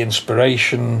idea, the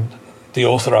inspiration, the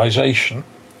authorization,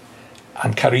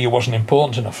 and Carrillo wasn't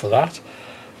important enough for that.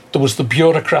 There was the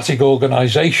bureaucratic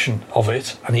organisation of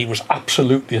it, and he was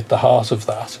absolutely at the heart of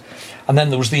that. And then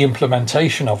there was the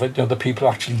implementation of it, the people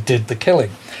who actually did the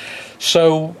killing.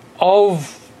 So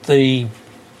of the,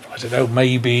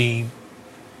 maybe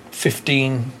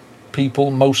 15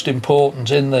 people most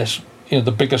important in this,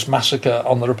 the biggest massacre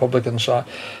on the Republican side,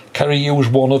 Carrillo was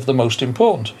one of the most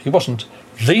important. He wasn't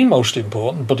the most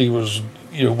important, but he was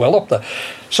well up there.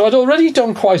 So I'd already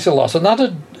done quite a lot, and that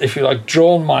had, if you like,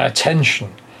 drawn my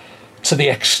attention to the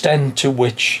extent to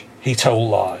which he told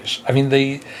lies. I mean,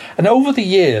 and over the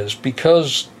years,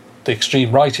 because the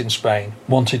extreme right in Spain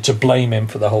wanted to blame him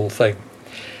for the whole thing,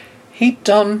 he'd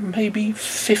done maybe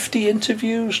 50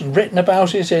 interviews and written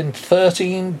about it in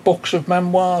 13 books of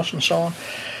memoirs and so on.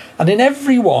 And in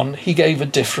every one, he gave a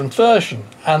different version.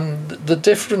 And the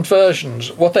different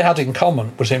versions, what they had in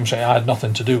common was him saying, I had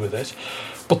nothing to do with it.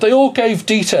 But they all gave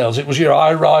details. It was,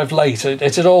 I arrived late.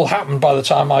 It had all happened by the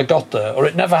time I got there, or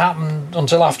it never happened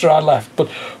until after I left. But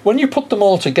when you put them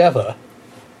all together,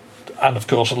 and of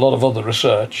course a lot of other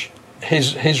research,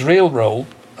 his real role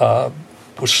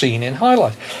was seen in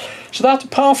highlight. So that,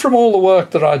 apart from all the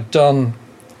work that I'd done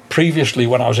previously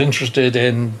when I was interested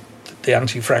in the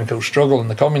anti-Franco struggle in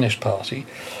the Communist Party,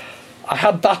 I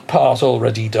had that part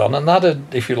already done, and that had,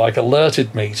 if you like,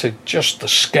 alerted me to just the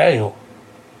scale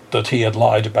that he had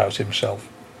lied about himself.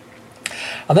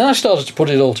 And then I started to put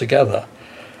it all together,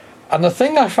 and the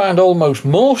thing I found almost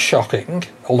more shocking,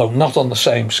 although not on the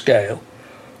same scale,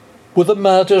 were the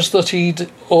murders that he'd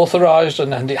authorised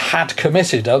and had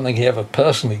committed. I don't think he ever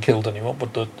personally killed anyone,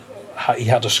 but that he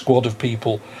had a squad of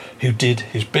people who did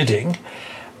his bidding.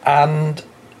 And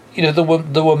there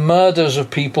were murders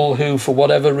of people who, for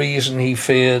whatever reason, he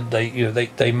feared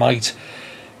they might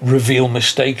reveal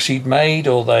mistakes he'd made,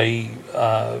 or they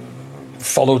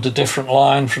followed a different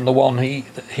line from the one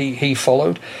he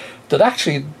followed. That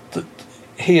actually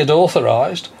he had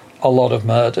authorised a lot of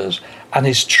murders, and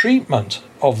his treatment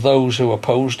of those who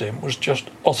opposed him was just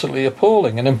utterly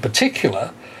appalling, and in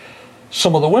particular,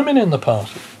 some of the women in the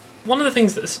party. One of the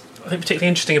things that's, I think, particularly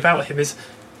interesting about him is,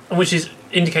 and which is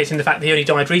indicating the fact that he only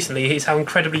died recently, is how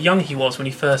incredibly young he was when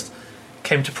he first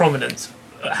came to prominence.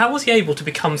 How was he able to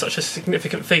become such a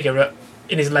significant figure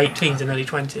in his late teens and early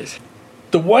 20s?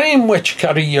 The way in which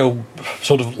Carrillo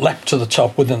sort of leapt to the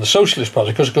top within the Socialist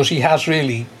Party, because he has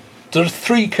really...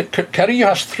 Carrillo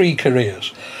has three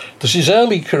careers. There's his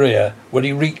early career, where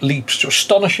he leaps to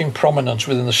astonishing prominence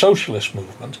within the socialist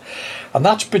movement, and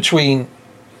that's between...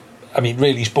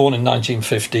 really, he's born in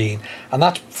 1915, and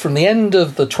that's from the end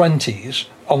of the 20s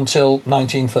until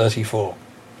 1934.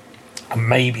 And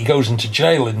maybe he goes into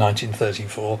jail in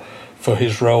 1934 for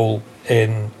his role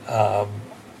in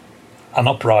an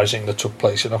uprising that took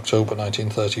place in October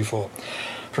 1934.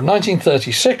 From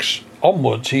 1936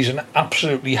 onwards, he's an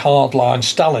absolutely hardline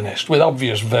Stalinist with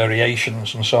obvious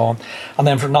variations and so on. And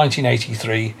then from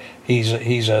 1983,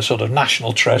 he's a sort of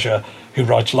national treasure who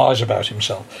writes lies about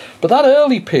himself. But that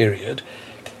early period,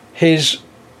 his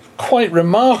quite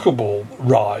remarkable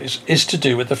rise is to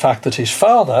do with the fact that his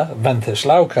father,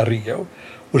 Wenceslao Carrillo,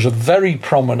 was a very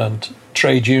prominent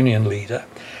trade union leader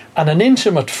and an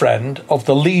intimate friend of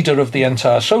the leader of the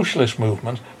entire socialist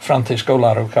movement, Francisco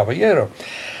Lara Caballero.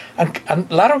 And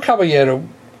Lara Caballero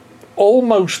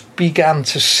almost began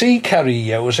to see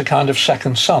Carrillo as a kind of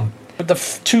second son. The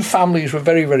two families were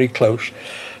very, very close.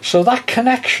 So that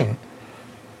connection,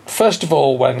 first of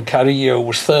all, when Carrillo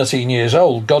was 13 years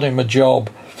old, got him a job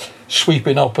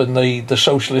sweeping up in the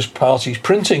Socialist Party's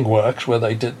printing works, where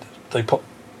they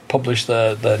published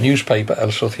their newspaper, El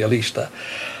Socialista.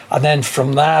 And then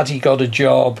from that, he got a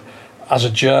job as a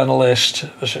journalist,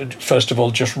 first of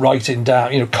all, just writing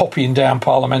down, copying down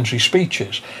parliamentary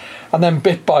speeches. And then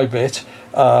bit by bit,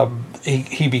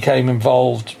 he became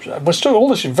involved. We're still all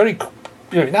this in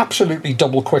in absolutely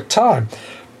double quick time.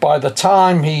 By the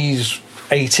time he's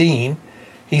 18,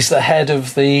 he's the head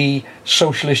of the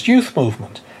socialist youth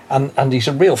movement. And he's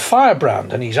a real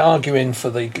firebrand, and he's arguing for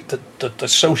the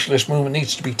socialist movement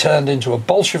needs to be turned into a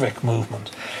Bolshevik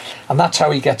movement. And that's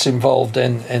how he gets involved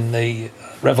in the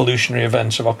revolutionary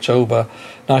events of October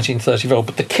 1934.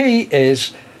 But the key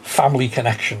is family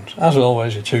connections. As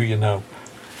always, it's who you know.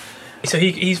 So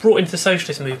he's brought into the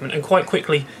socialist movement, and quite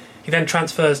quickly he then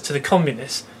transfers to the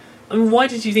communists. And why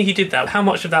did you think he did that? How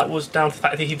much of that was down to the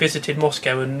fact that he visited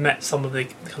Moscow and met some of the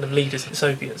kind of leaders of the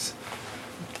Soviets?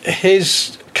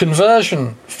 His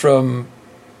conversion from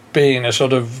being a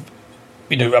sort of,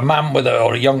 a man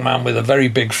or a young man with a very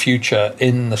big future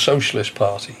in the Socialist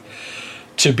Party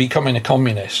to becoming a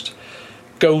communist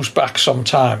goes back some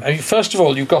time. First of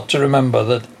all, you've got to remember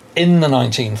that in the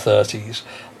 1930s,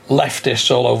 leftists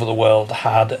all over the world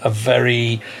had a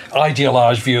very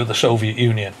idealised view of the Soviet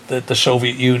Union. The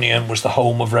Soviet Union was the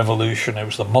home of revolution, it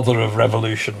was the mother of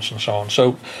revolutions and so on.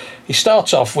 So he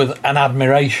starts off with an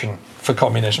admiration for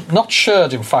communism, not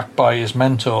shared in fact by his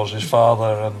mentors, his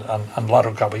father and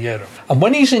Lara Caballero. And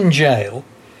when he's in jail,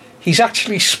 he's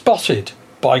actually spotted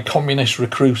by communist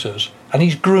recruiters and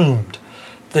he's groomed.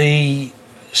 The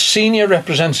senior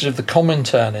representative of the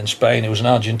Comintern in Spain, who was an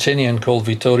Argentinian called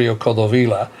Vittorio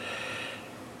Codovilla,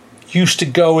 used to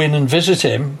go in and visit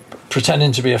him,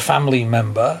 pretending to be a family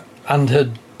member, and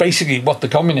had basically what the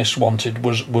communists wanted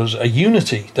was a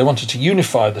unity. They wanted to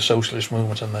unify the socialist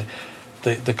movement and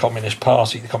the Communist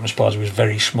Party. The Communist Party was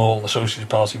very small, the Socialist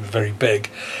Party was very big.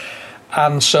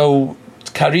 And so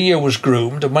Carrillo was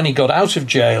groomed, and when he got out of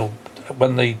jail,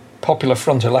 when the Popular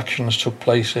Front elections took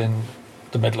place in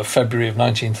the middle of February of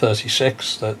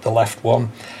 1936, the left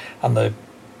won, and the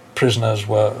prisoners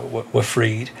were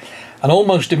freed. And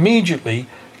almost immediately,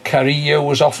 Carrillo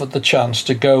was offered the chance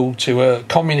to go to a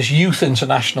Communist Youth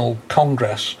International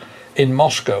Congress in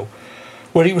Moscow,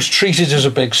 where he was treated as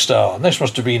a big star. And this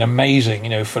must have been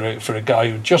amazing, for a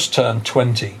guy who just turned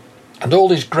 20. And all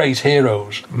these great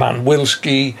heroes,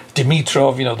 Manwilski,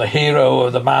 Dimitrov, the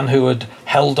hero, the man who had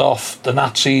held off the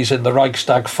Nazis in the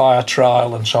Reichstag fire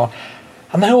trial and so on.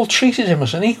 And they all treated him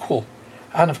as an equal.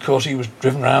 And of course he was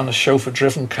driven around a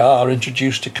chauffeur-driven car,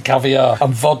 introduced to caviar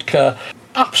and vodka,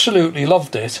 absolutely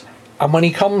loved it. And when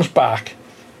he comes back,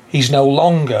 he's no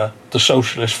longer the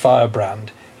socialist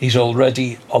firebrand. He's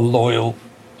already a loyal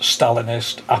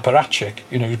Stalinist apparatchik.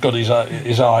 He's got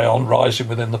his eye on rising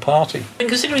within the party. And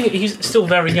considering he's still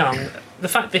very young, the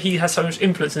fact that he has so much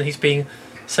influence and he's being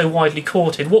so widely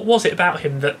courted, what was it about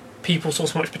him that people saw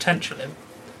so much potential in?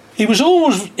 He was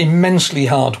always immensely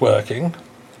hard-working.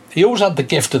 He always had the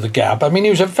gift of the gab. I mean, he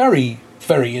was a very,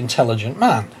 very intelligent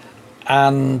man.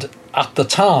 And at the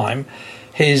time,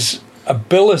 his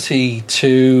ability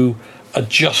to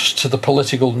adjust to the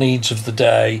political needs of the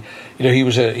day, he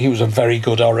was a very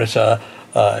good orator.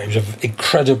 He was an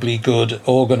incredibly good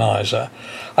organiser.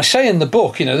 I say in the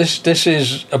book, this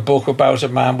is a book about a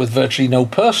man with virtually no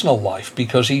personal life,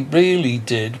 because he really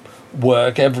did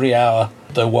work every hour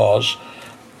there was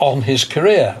on his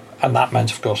career. And that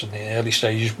meant, of course, in the early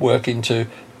stages, working to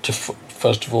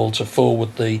first of all, to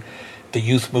forward the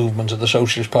youth movement of the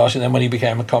Socialist Party, and then when he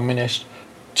became a communist,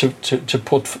 to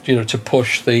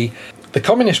push the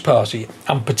Communist Party.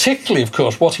 And particularly, of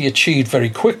course, what he achieved very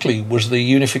quickly was the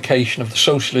unification of the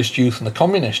socialist youth and the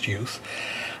communist youth.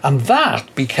 And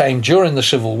that became, during the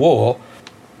Civil War,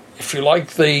 if you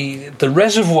like, the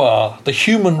reservoir, the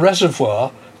human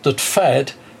reservoir that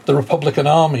fed the Republican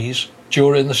armies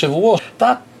during the Civil War.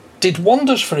 That did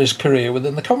wonders for his career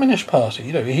within the Communist Party.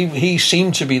 He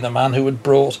seemed to be the man who had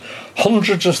brought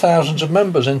hundreds of thousands of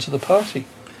members into the party.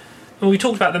 Well, we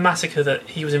talked about the massacre that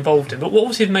he was involved in, but what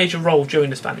was his major role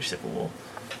during the Spanish Civil War?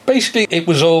 Basically, it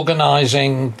was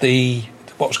organising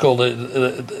what was called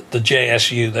the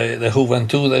JSU, the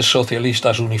Juventudes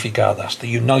Socialistas Unificadas, the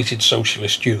United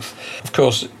Socialist Youth. Of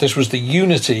course, this was the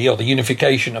unity or the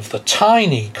unification of the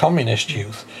tiny communist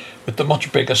youth with the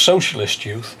much bigger socialist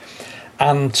youth,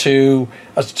 and to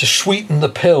sweeten the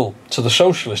pill to the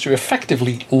socialists who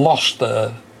effectively lost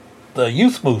the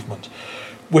youth movement,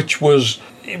 which was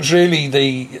really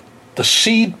the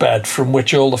seedbed from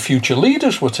which all the future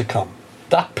leaders were to come.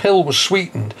 That pill was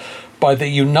sweetened by the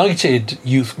United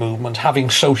Youth Movement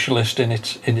having socialist in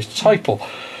its title.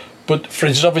 But for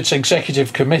instance, of its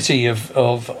executive committee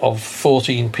of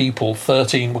 14 people,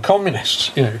 13 were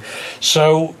communists.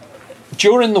 So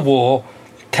during the war,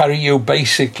 Carrillo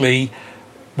basically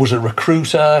was a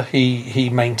recruiter. He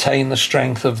maintained the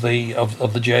strength of the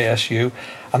JSU,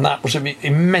 and that was of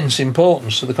immense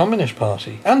importance to the Communist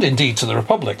Party and indeed to the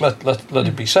Republic. Let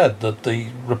it be said that the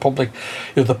Republic,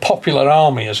 the Popular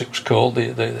Army, as it was called,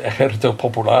 the Ejército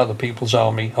Popular, the People's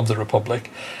Army of the Republic,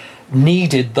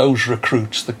 needed those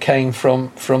recruits that came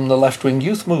from the left-wing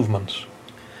youth movements.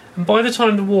 And by the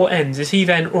time the war ends, is he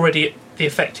then already the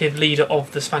effective leader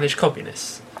of the Spanish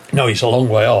communists? No, he's a long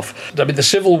way off. I mean, the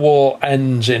Civil War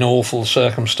ends in awful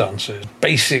circumstances.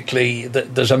 Basically,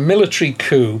 there's a military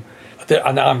coup,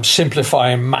 and I'm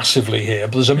simplifying massively here,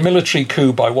 but there's a military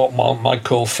coup by what one might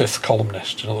call fifth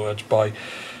columnists, in other words, by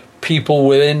people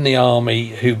within the army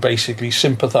who basically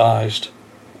sympathised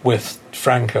with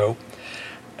Franco,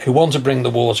 who want to bring the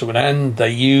war to an end.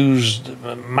 They used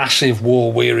massive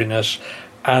war weariness,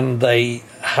 and they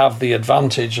have the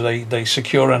advantage. They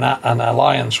secure an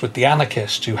alliance with the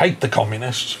anarchists who hate the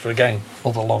communists, for again,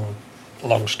 another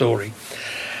long story.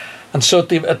 And so at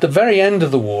the very end of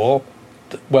the war,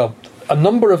 well, a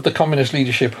number of the communist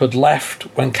leadership had left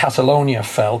when Catalonia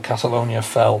fell. Catalonia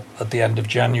fell at the end of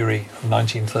January of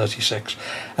 1936,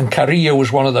 and Carrillo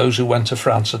was one of those who went to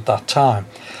France at that time.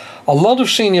 A lot of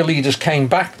senior leaders came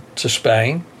back to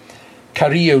Spain.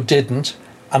 Carrillo didn't,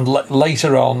 and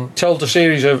later on told a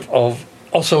series of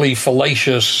utterly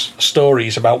fallacious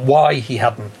stories about why he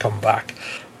hadn't come back.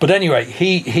 But anyway,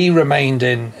 he remained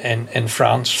in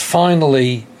France.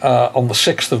 Finally, on the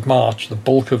 6th of March, the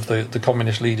bulk of the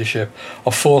communist leadership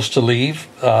are forced to leave,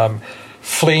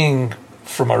 fleeing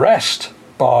from arrest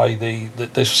by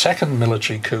this second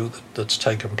military coup that's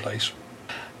taken place.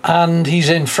 And he's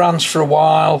in France for a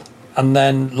while, and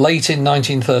then late in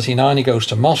 1939 he goes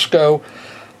to Moscow.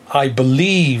 I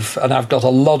believe, and I've got a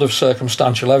lot of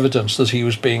circumstantial evidence, that he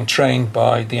was being trained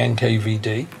by the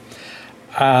NKVD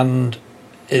and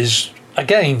is,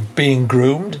 again, being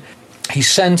groomed.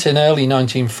 He's sent in early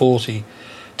 1940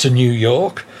 to New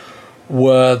York,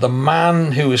 where the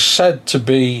man who is said to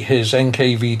be his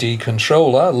NKVD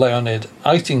controller, Leonid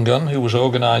Eintingen, who was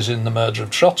organising the murder of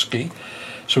Trotsky.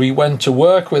 So he went to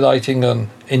work with Eintingen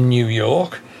in New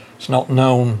York. It's not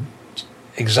known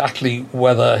exactly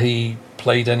whether he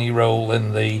played any role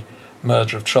in the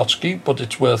murder of Trotsky, but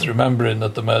it's worth remembering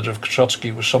that the murder of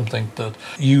Trotsky was something that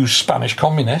used Spanish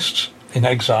communists in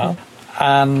exile.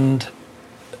 And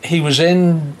he was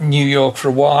in New York for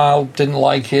a while, didn't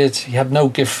like it, he had no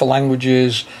gift for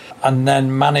languages, and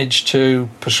then managed to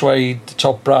persuade the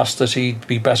top brass that he'd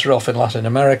be better off in Latin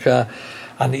America.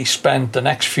 And he spent the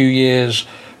next few years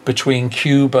between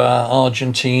Cuba,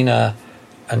 Argentina,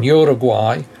 and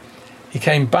Uruguay. He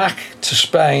came back to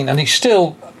Spain, and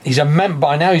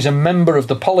by now he's a member of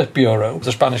the Politburo of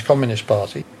the Spanish Communist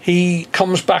Party. He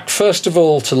comes back first of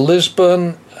all to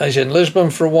Lisbon. He's in Lisbon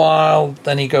for a while.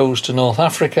 Then he goes to North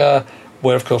Africa,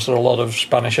 where of course there are a lot of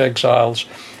Spanish exiles.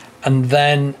 And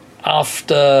then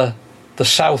after the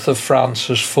south of France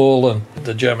has fallen,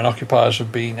 the German occupiers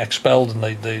have been expelled, and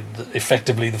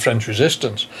effectively the French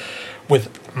resistance,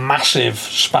 with massive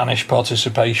Spanish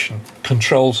participation,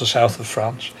 controls the south of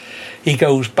France. He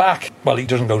goes back, well, he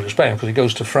doesn't go to Spain because he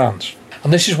goes to France.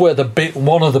 And this is where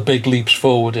one of the big leaps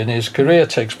forward in his career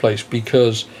takes place,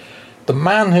 because the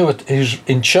man who's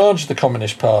in charge of the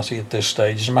Communist Party at this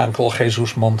stage is a man called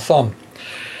Jesus Monzón.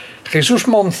 Jesus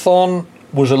Monzón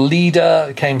was a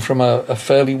leader, came from a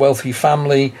fairly wealthy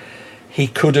family. He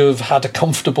could have had a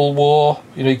comfortable war,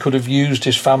 he could have used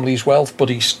his family's wealth, but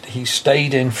he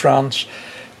stayed in France,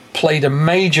 played a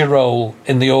major role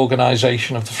in the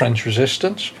organisation of the French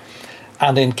resistance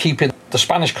and in keeping the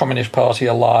Spanish Communist Party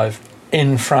alive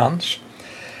in France.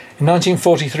 In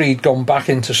 1943, he'd gone back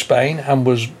into Spain and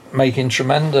was making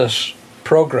tremendous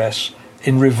progress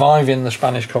in reviving the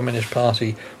Spanish Communist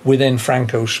Party within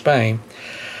Franco's Spain.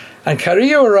 And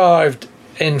Carrillo arrived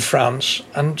in France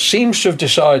and seems to have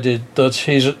decided that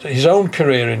his own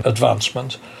career in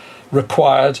advancement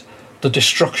required the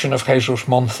destruction of Jesus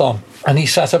Monzón, and he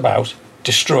set about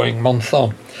destroying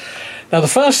Monzón. Now, the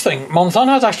first thing, Monzón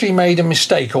had actually made a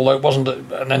mistake, although it wasn't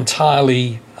an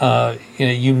entirely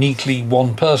uniquely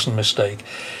one-person mistake.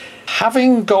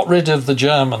 Having got rid of the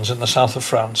Germans in the south of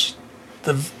France,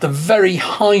 the very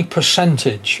high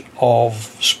percentage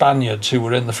of Spaniards who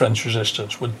were in the French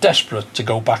resistance were desperate to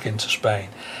go back into Spain.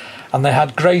 And they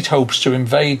had great hopes to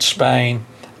invade Spain,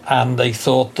 and they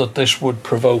thought that this would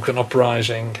provoke an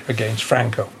uprising against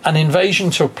Franco. An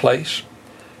invasion took place.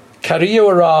 Carrillo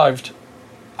arrived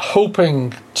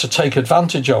hoping to take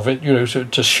advantage of it,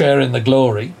 to share in the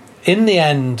glory. In the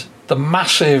end, the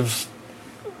massive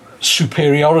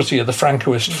superiority of the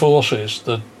Francoist forces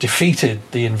that defeated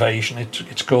the invasion,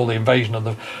 it's called the invasion of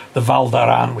the Val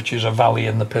d'Aran, which is a valley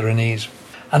in the Pyrenees.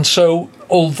 And so,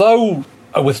 although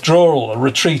a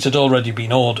retreat had already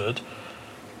been ordered,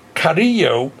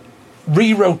 Carrillo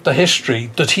rewrote the history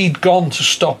that he'd gone to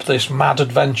stop this mad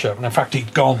adventure, and in fact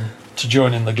he'd gone to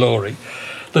join in the glory,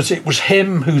 that it was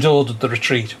him who'd ordered the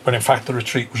retreat, when in fact the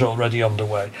retreat was already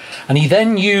underway. And he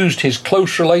then used his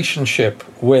close relationship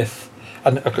with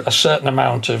a certain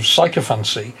amount of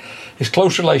sycophancy, his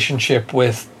close relationship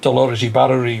with Dolores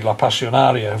Ibarruri La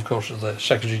Pasionaria, of course, the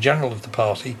Secretary General of the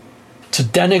party, to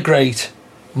denigrate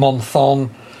Monzón,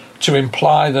 to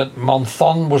imply that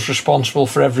Monzón was responsible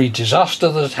for every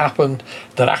disaster that had happened,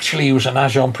 that actually he was an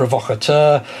agent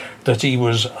provocateur, that he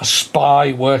was a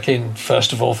spy working,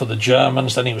 first of all, for the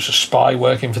Germans, then he was a spy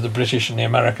working for the British and the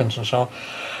Americans and so on.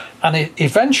 And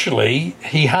eventually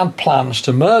he had plans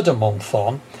to murder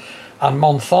Monzón, and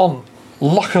Monzón,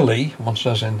 luckily, one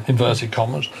says in inverted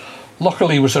commas,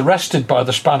 luckily was arrested by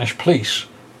the Spanish police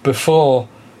before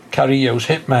Carrillo's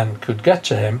hitmen could get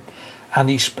to him, and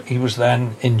he was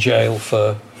then in jail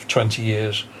for 20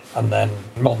 years, and then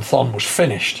Monzón was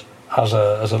finished as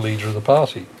a leader of the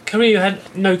party. Carrillo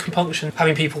had no compunction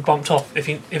having people bumped off if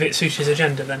it suited his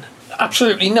agenda then?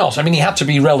 Absolutely not. I mean, he had to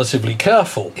be relatively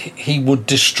careful. He would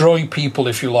destroy people,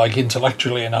 if you like,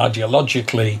 intellectually and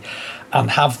ideologically,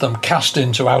 and have them cast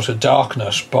into outer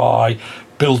darkness by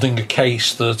building a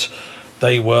case that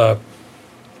they were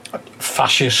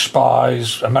fascist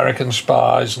spies, American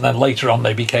spies, and then later on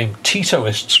they became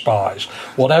Titoist spies.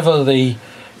 Whatever the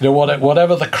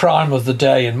crime of the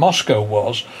day in Moscow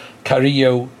was,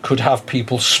 Carrillo could have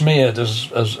people smeared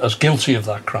as guilty of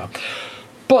that crime.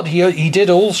 But he had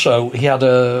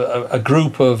a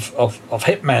group of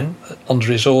hitmen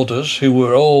under his orders who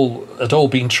had all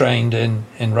been trained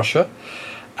in Russia,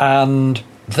 and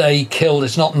they killed,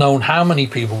 it's not known how many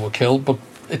people were killed, but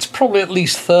it's probably at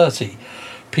least 30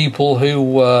 people who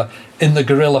were in the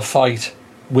guerrilla fight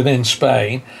within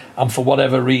Spain, and for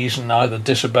whatever reason either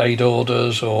disobeyed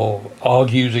orders or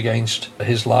argued against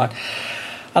his line.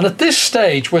 And at this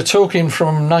stage, we're talking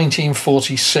from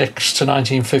 1946 to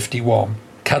 1951.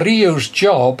 Carrillo's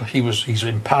job, he's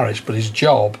in Paris, but his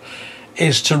job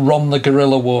is to run the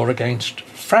guerrilla war against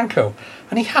Franco.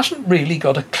 And he hasn't really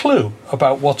got a clue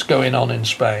about what's going on in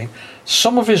Spain.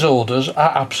 Some of his orders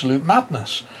are absolute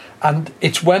madness. And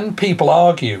it's when people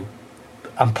argue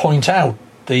and point out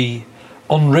the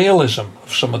unrealism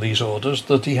of some of these orders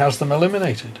that he has them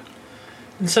eliminated.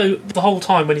 And so the whole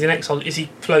time when he's in exile, is he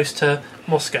close to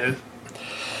Moscow?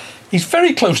 He's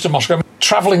very close to Moscow.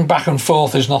 Travelling back and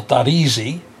forth is not that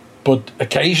easy, but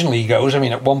occasionally he goes. I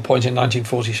mean, at one point in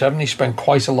 1947, he spent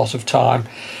quite a lot of time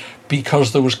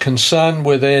because there was concern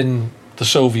within the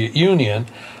Soviet Union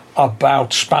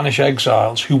about Spanish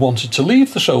exiles who wanted to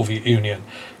leave the Soviet Union.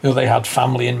 You know, they had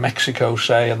family in Mexico,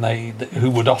 say, and who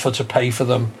would offer to pay for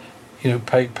them,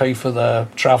 pay for their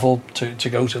travel to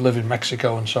go to live in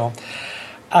Mexico and so on.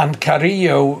 And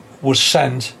Carrillo was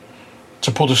sent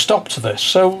to put a stop to this.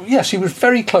 So, yes, he was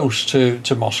very close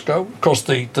to Moscow. Of course,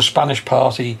 the Spanish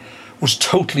party was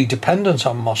totally dependent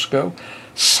on Moscow.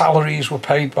 Salaries were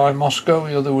paid by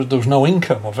Moscow. There was no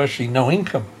income, or virtually no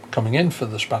income coming in for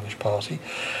the Spanish party.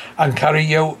 And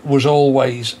Carrillo was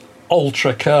always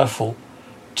ultra careful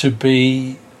to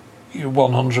be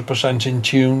 100% in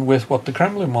tune with what the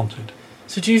Kremlin wanted.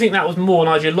 So do you think that was more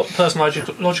an personal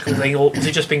ideological thing, or was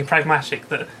he just being pragmatic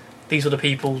that these were the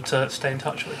people to stay in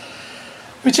touch with?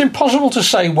 It's impossible to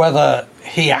say whether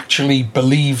he actually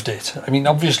believed it. I mean,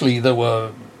 obviously there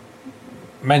were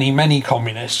many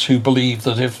communists who believed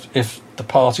that if the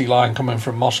party line coming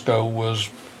from Moscow was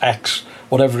X,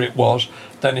 whatever it was,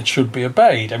 then it should be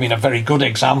obeyed. I mean, a very good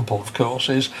example, of course,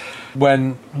 is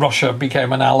when Russia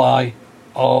became an ally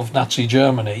of Nazi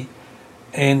Germany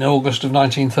in August of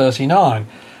 1939.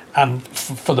 And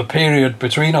for the period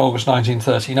between August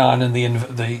 1939 and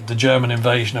the German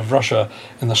invasion of Russia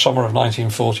in the summer of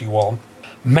 1941,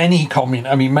 many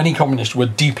communists were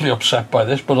deeply upset by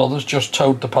this, but others just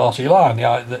towed the party line,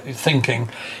 thinking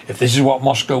if this is what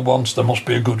Moscow wants, there must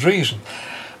be a good reason.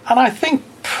 And I think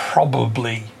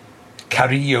probably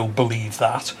Carrillo believed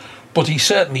that, but he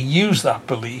certainly used that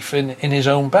belief in his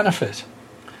own benefit.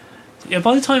 Yeah,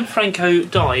 by the time Franco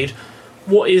died,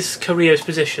 what is Carrillo's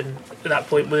position at that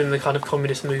point within the kind of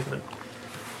communist movement?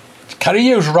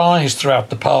 Carrillo's rise throughout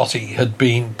the party had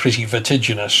been pretty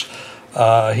vertiginous.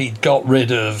 He'd got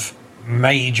rid of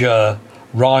major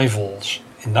rivals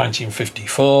in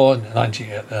 1954.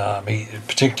 He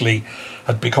particularly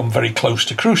had become very close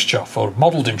to Khrushchev, or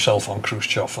modelled himself on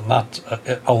Khrushchev, and that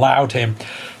allowed him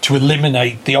to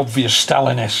eliminate the obvious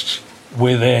Stalinists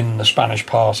within the Spanish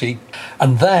party.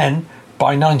 And then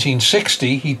by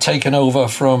 1960, he'd taken over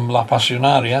from La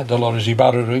Pasionaria, Dolores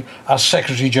Ibárruri, as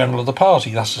Secretary General of the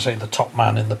party. That's to say, the top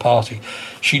man in the party.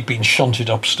 She'd been shunted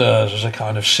upstairs as a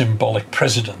kind of symbolic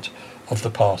president of the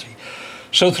party.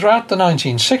 So throughout the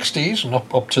 1960s, and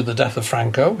up to the death of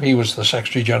Franco, he was the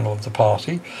Secretary General of the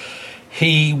party.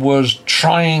 He was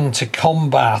trying to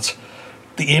combat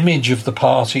the image of the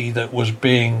party that was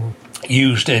being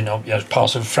used as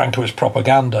part of Francoist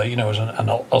propaganda, as an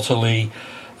utterly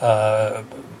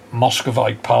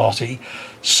Muscovite party.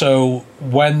 So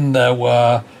when there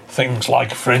were things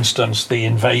like, for instance, the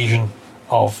invasion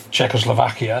of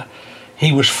Czechoslovakia,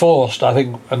 he was forced, I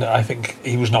think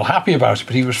he was not happy about it,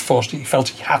 but he felt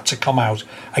he had to come out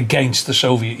against the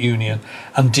Soviet Union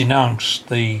and denounce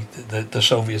the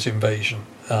Soviet invasion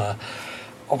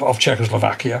of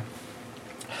Czechoslovakia.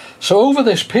 So over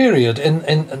this period,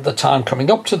 in the time coming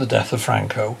up to the death of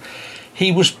Franco,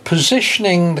 he was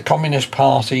positioning the Communist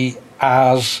Party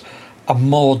as a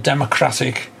more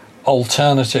democratic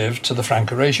alternative to the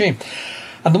Franco regime.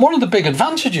 And one of the big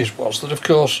advantages was that, of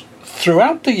course,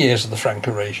 throughout the years of the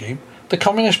Franco regime, the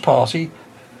Communist Party,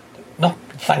 not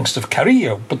thanks to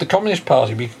Carrillo, but the Communist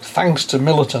Party, thanks to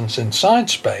militants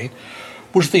inside Spain,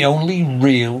 was the only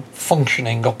real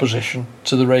functioning opposition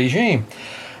to the regime.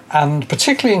 And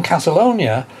particularly in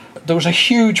Catalonia, there was a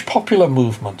huge popular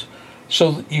movement.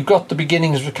 So you got the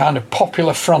beginnings of a kind of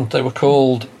popular front. They were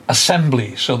called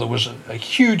assemblies. So there was a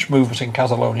huge movement in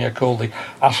Catalonia called the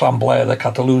Assemblea de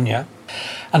Catalunya.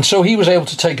 And so he was able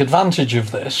to take advantage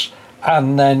of this.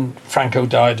 And then Franco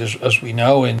died, as we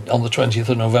know, on the 20th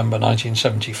of November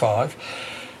 1975.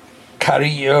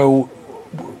 Carrillo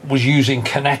was using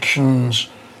connections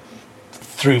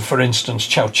through, for instance,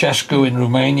 Ceausescu in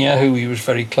Romania, who he was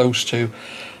very close to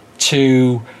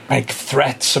make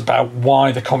threats about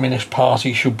why the Communist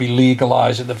Party should be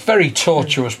legalised in the very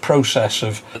tortuous process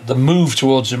of the move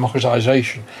towards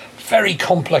democratisation. Very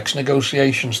complex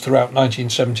negotiations throughout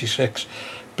 1976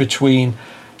 between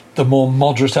the more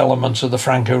moderate elements of the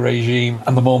Franco regime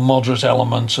and the more moderate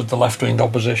elements of the left-wing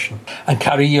opposition. And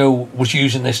Carrillo was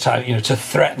using this time, to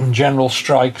threaten general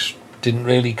strikes. Didn't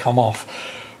really come off,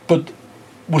 but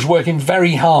was working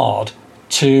very hard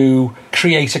to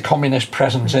create a communist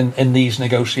presence in these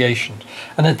negotiations.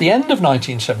 And at the end of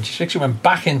 1976, he went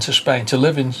back into Spain to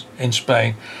live in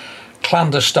Spain,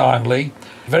 clandestinely,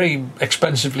 very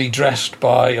expensively dressed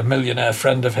by a millionaire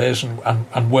friend of his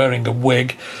and wearing a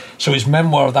wig. So his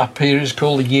memoir of that period is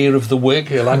called The Year of the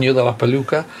Wig, El Año de la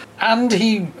Peluca. And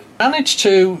he managed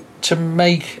to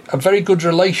make a very good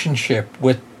relationship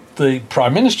with the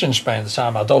Prime Minister in Spain at the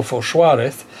time, Adolfo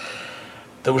Suárez.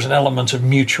 There was an element of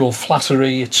mutual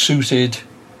flattery. It suited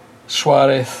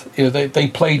Suárez. They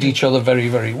played each other very,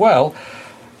 very well.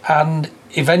 And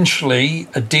eventually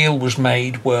a deal was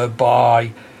made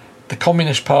whereby the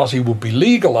Communist Party would be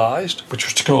legalised, which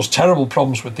was to cause terrible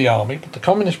problems with the army, but the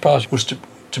Communist Party was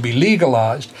to be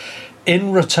legalised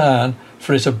in return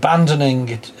for it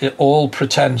abandoning all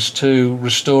pretence to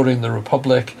restoring the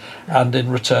Republic, and in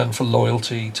return for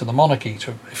loyalty to the monarchy,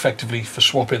 effectively for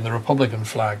swapping the Republican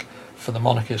flag for the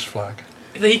monarchist flag.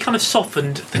 He kind of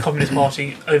softened the Communist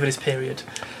Party over this period.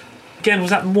 Again, was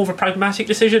that more of a pragmatic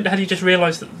decision? Had he just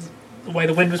realised that the way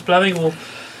the wind was blowing, or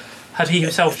had he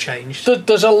himself changed? I think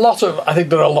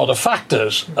there are a lot of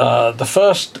factors. The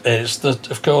first is that,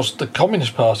 of course, the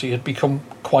Communist Party had become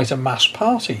quite a mass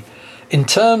party. In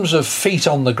terms of feet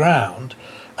on the ground,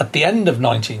 at the end of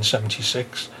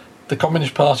 1976, the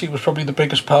Communist Party was probably the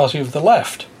biggest party of the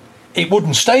left. It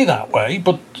wouldn't stay that way,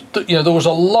 but there was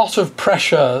a lot of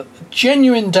pressure,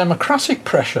 genuine democratic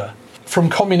pressure, from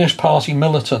Communist Party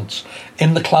militants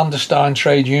in the clandestine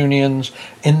trade unions,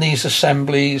 in these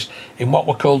assemblies, in what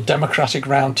were called democratic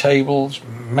roundtables,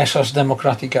 mesas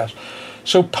democráticas.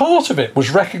 So part of it was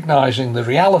recognising the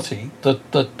reality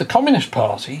that the Communist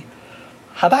Party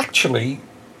had actually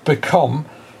become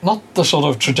not the sort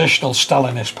of traditional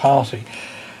Stalinist party.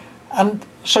 And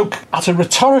so at a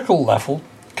rhetorical level,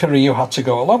 Carrillo had to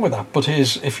go along with that, but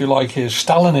his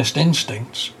Stalinist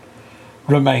instincts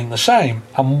remain the same.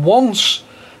 And once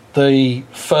the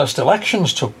first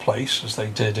elections took place, as they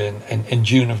did in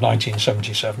June of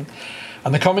 1977,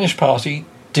 and the Communist Party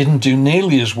didn't do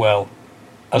nearly as well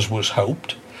as was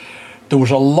hoped, there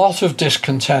was a lot of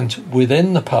discontent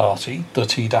within the party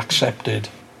that he'd accepted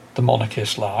the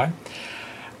monarchist line.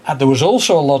 And there was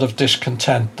also a lot of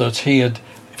discontent that he had,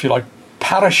 if you like,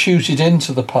 parachuted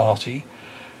into the party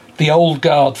the old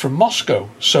guard from Moscow.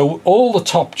 So all the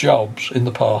top jobs in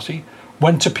the party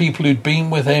went to people who'd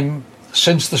been with him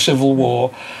since the Civil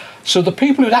War. So the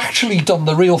people who'd actually done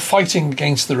the real fighting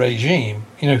against the regime,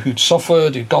 who'd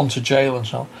suffered, who'd gone to jail and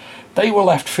so on, they were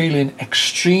left feeling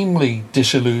extremely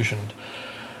disillusioned.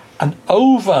 And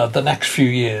over the next few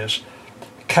years,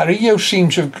 Carrillo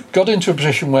seemed to have got into a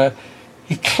position where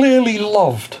he clearly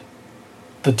loved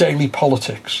the daily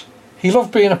politics. He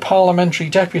loved being a parliamentary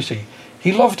deputy.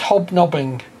 He loved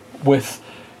hobnobbing with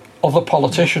other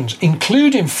politicians,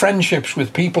 including friendships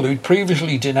with people who'd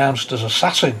previously denounced as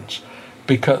assassins,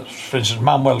 because, for instance,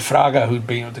 Manuel Fraga, who'd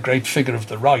been the great figure of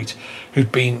the right,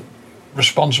 who'd been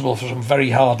responsible for some very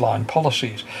hardline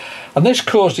policies. And this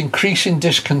caused increasing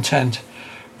discontent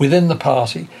within the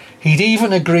party. He'd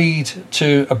even agreed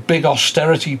to a big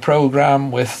austerity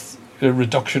programme with a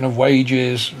reduction of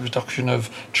wages, reduction of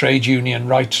trade union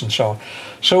rights and so on.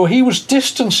 So he was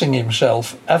distancing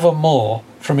himself ever more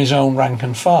from his own rank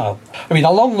and file. I mean,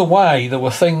 along the way, there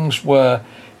were things where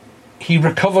he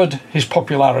recovered his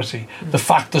popularity. The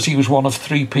fact that he was one of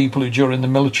three people who, during the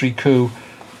military coup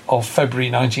of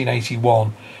February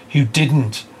 1981, who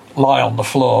didn't lie on the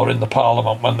floor in the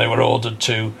parliament when they were ordered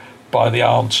to by the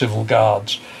armed civil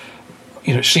guards,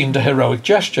 it seemed a heroic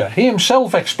gesture. He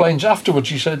himself explains afterwards,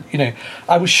 he said,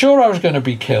 I was sure I was going to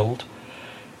be killed.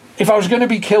 If I was going to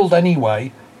be killed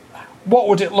anyway, what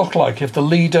would it look like if the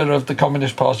leader of the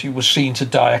Communist Party was seen to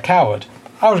die a coward?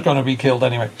 I was going to be killed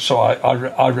anyway, so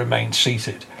I remained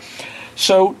seated.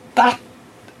 So that,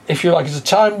 if you like, is a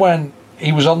time when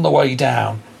he was on the way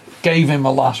down. gave him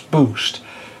a last boost.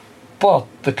 But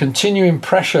the continuing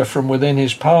pressure from within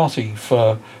his party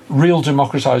for real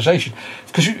democratisation,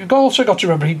 because you've also got to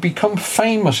remember he'd become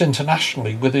famous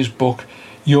internationally with his book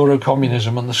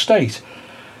Eurocommunism and the State.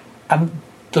 And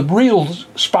the real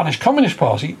Spanish Communist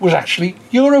Party was actually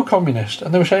Eurocommunist.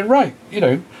 And they were saying, right,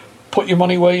 put your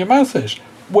money where your mouth is.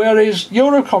 Where is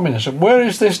Eurocommunism? Where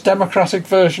is this democratic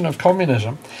version of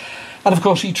communism? And of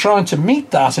course he tried to meet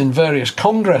that in various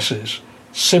congresses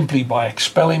simply by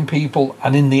expelling people,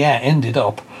 and in the end ended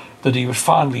up that he was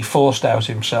finally forced out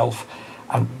himself,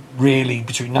 and really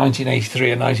between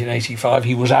 1983 and 1985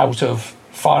 he was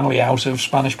finally out of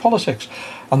Spanish politics.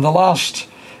 And the last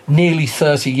nearly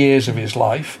 30 years of his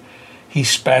life he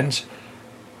spent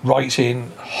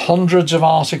writing hundreds of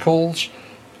articles,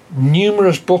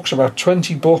 numerous books, about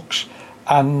 20 books,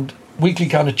 and weekly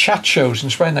kind of chat shows in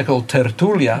Spain they're called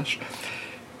tertulias,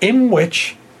 in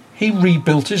which he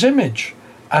rebuilt his image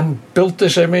and built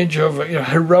this image of a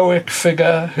heroic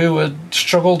figure who had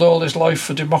struggled all his life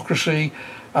for democracy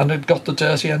and had got the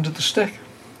dirty end of the stick.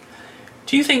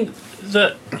 Do you think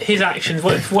that his actions,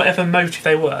 whatever motive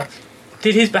they were,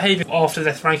 did his behaviour after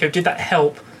death Franco, did that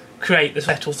help create the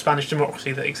settled Spanish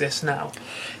democracy that exists now?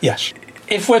 Yes.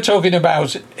 If we're talking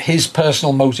about his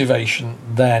personal motivation,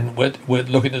 then we're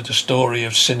looking at a story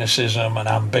of cynicism and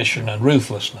ambition and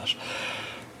ruthlessness.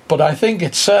 But I think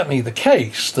it's certainly the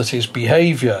case that his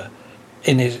behaviour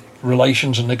in his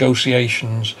relations and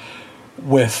negotiations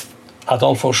with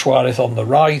Adolfo Suárez on the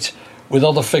right, with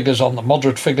other figures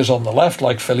moderate figures on the left,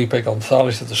 like Felipe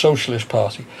González of the Socialist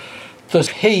Party, that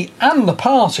he and the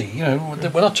party,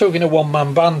 we're not talking a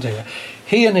one-man band here,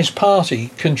 he and his party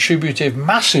contributed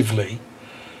massively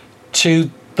to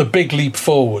the big leap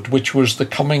forward, which was the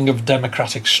coming of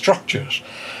democratic structures.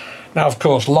 Now, of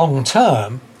course, long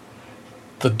term,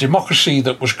 the democracy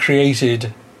that was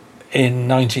created in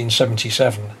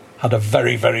 1977 had a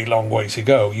very, very long way to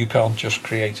go. You can't just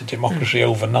create a democracy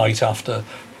overnight after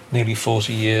nearly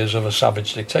 40 years of a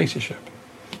savage dictatorship.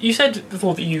 You said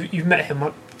before that you've met him,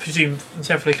 I presume, on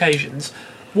several occasions.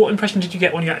 What impression did you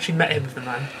get when you actually met him as the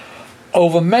man?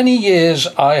 Over many years,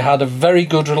 I had a very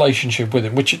good relationship with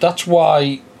him, that's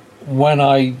why when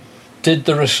I did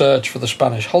the research for the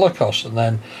Spanish Holocaust, and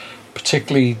then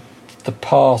particularly the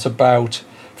part about,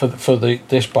 for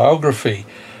this biography,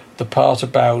 the part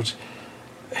about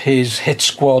his hit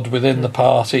squad within the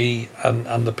party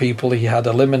and the people he had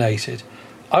eliminated,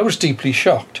 I was deeply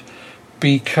shocked,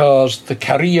 because the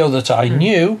Carrillo that I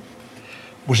knew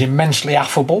was immensely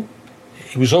affable.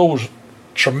 He was always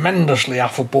tremendously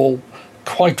affable,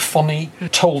 quite funny,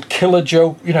 told killer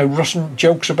Russian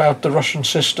jokes about the Russian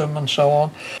system and so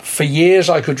on. For years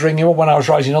I could ring him up when I was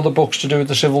writing other books to do with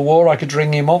the Civil War. I could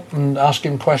ring him up and ask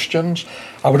him questions.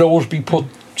 I would always be put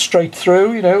straight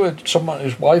through,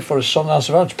 his wife or his son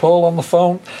answered, it's Paul on the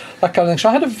phone, that kind of thing. So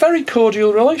I had a very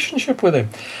cordial relationship with him.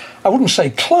 I wouldn't say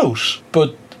close,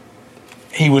 but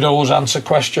he would always answer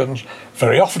questions.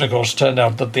 Very often, of course, it turned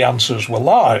out that the answers were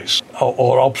lies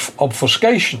or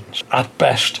obfuscations, at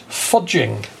best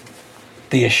fudging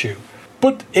the issue.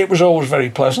 But it was always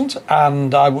very pleasant,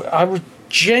 and I was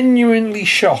genuinely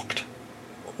shocked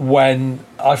when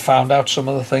I found out some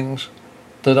of the things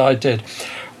that I did.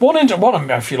 One,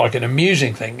 I feel like an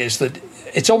amusing thing, is that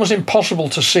it's almost impossible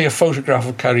to see a photograph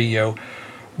of Carrillo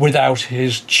without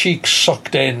his cheeks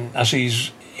sucked in as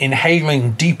he's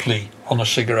inhaling deeply on a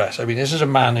cigarette. I mean, this is a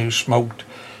man who smoked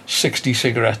 60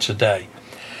 cigarettes a day.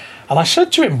 And I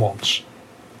said to him once,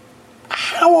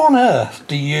 how on earth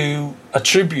do you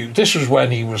attribute, this was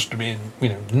when he was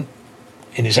in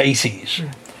his 80s.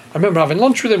 I remember having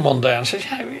lunch with him one day and I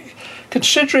said,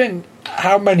 considering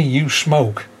how many you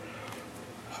smoke,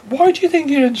 why do you think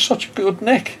you're in such good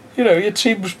nick? It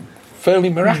seems fairly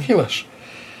miraculous.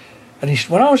 And he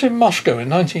said, when I was in Moscow in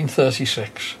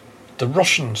 1936, the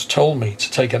Russians told me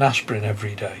to take an aspirin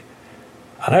every day.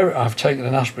 And I've taken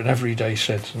an aspirin every day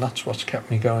since, and that's what's kept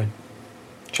me going.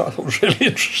 Which I thought was really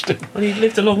interesting. Well, he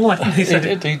lived a long life. He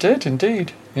did,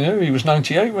 indeed. He was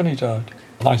 98 when he died.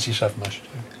 97, I should say.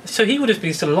 So he would have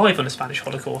been still alive when the Spanish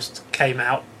Holocaust came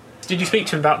out. Did you speak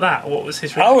to him about that? What was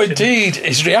his reaction? Oh, indeed.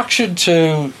 His reaction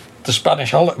to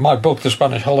my book, The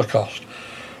Spanish Holocaust,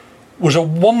 was a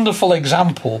wonderful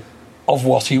example of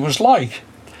what he was like.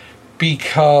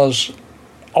 Because,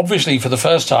 obviously, for the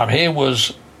first time, here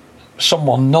was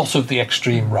someone not of the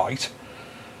extreme right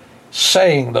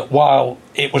saying that while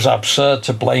it was absurd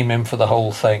to blame him for the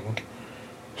whole thing,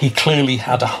 he clearly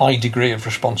had a high degree of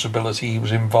responsibility. He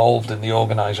was involved in the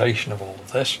organisation of all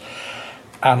of this.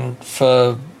 And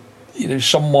for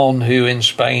someone who in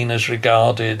Spain is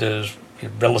regarded as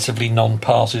relatively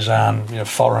non-partisan,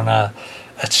 foreigner,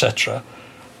 etc.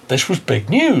 This was big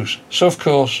news. So, of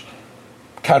course,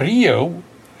 Carrillo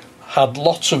had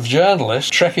lots of journalists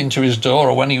trekking to his door,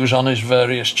 or when he was on his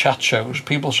various chat shows,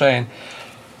 people saying,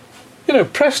 you know,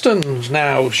 Preston's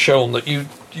now shown that you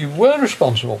were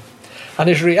responsible. And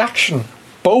his reaction,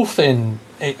 both in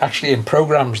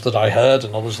programmes that I heard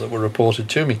and others that were reported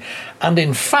to me, and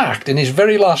in fact, in his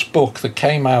very last book that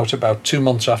came out about 2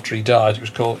 months after he died, it was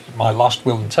called My Last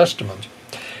Will and Testament,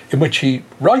 in which he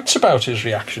writes about his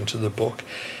reaction to the book.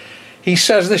 He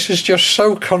says, this is just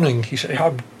so cunning. He said,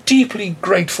 I'm deeply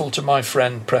grateful to my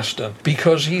friend Preston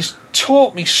because he's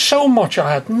taught me so much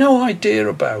I had no idea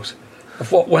about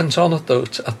of what went on at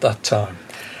that time.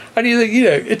 And you think, you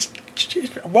know, it's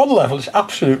at one level it's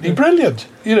absolutely brilliant.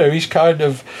 You know, he's kind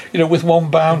of, you know, with one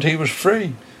bound he was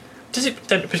free. Does it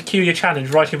present a peculiar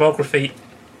challenge writing a biography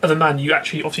of a man you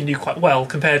actually obviously knew quite well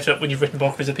compared to when you've written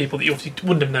biographies of people that you obviously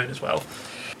wouldn't have known as well?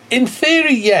 In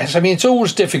theory, yes. I mean, it's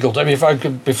always difficult. I mean, if I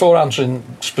could, before answering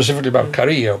specifically about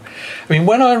Carrillo, I mean,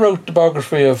 when I wrote the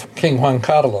biography of King Juan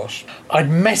Carlos, I'd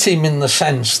met him in the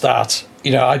sense that,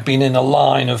 you know, I'd been in a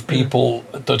line of people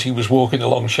that he was walking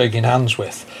along shaking hands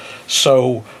with.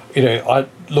 So, you know, I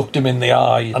looked him in the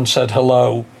eye and said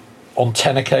hello on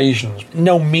 10 occasions.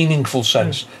 No meaningful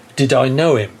sense did I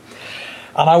know him.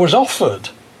 And I was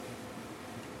offered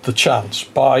the chance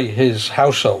by his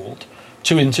household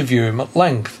to interview him at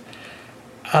length.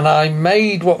 And I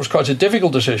made what was quite a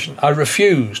difficult decision. I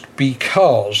refused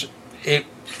because it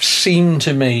seemed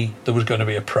to me there was going to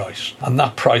be a price. And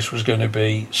that price was going to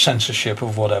be censorship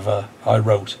of whatever I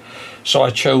wrote. So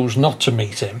I chose not to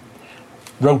meet him.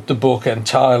 Wrote the book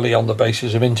entirely on the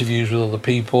basis of interviews with other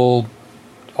people,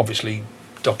 obviously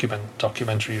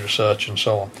documentary research and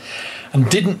so on, and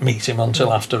didn't meet him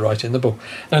until after writing the book.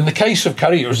 Now, in the case of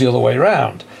Carrillo, it was the other way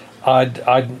around.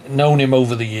 I'd known him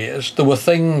over the years. There were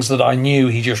things that I knew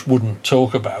he just wouldn't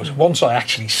talk about. Once I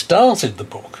actually started the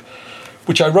book,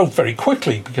 which I wrote very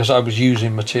quickly because I was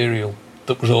using material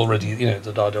that was already, you know,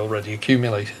 that I'd already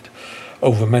accumulated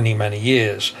over many, many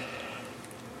years.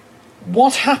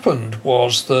 What happened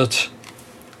was that,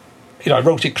 you know, I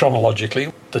wrote it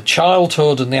chronologically. The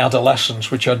childhood and the adolescence,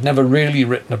 which I'd never really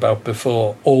written about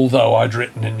before, although I'd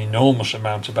written an enormous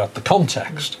amount about the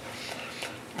context,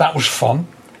 that was fun.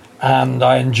 And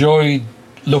I enjoyed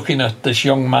looking at this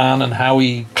young man and how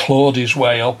he clawed his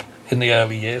way up in the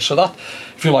early years. So that,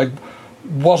 if you like,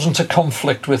 wasn't a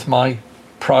conflict with my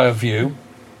prior view.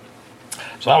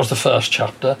 So that was the first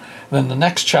chapter. And then the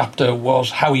next chapter was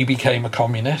how he became a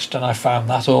communist, and I found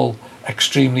that all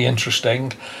extremely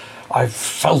interesting. I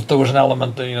felt there was an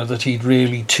element, you know, that he'd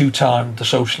really two-timed the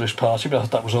Socialist Party, but I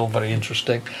thought that was all very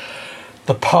interesting.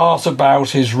 The part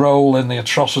about his role in the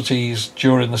atrocities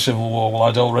during the Civil War, well,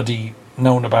 I'd already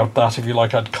known about that, if you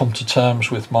like. I'd come to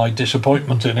terms with my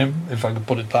disappointment in him, if I could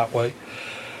put it that way.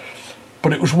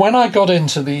 But it was when I got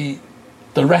into the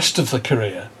rest of the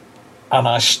career and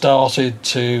I started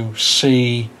to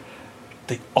see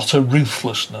the utter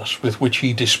ruthlessness with which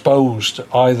he disposed,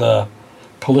 either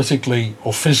politically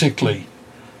or physically,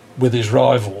 with his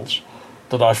rivals,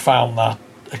 that I found that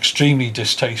extremely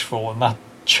distasteful, and that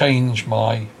changed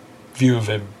my view of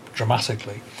him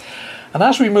dramatically. And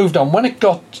as we moved on, when it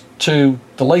got to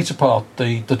the later part,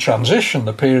 the transition,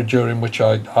 the period during which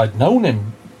I'd known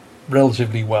him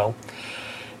relatively well,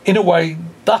 in a way,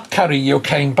 that Carrillo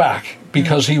came back,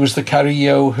 because he was the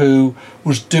Carrillo who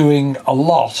was doing a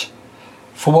lot.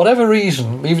 For whatever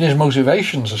reason, even his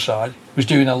motivations aside, he was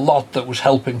doing a lot that was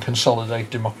helping consolidate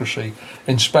democracy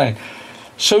in Spain.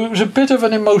 So it was a bit of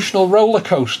an emotional roller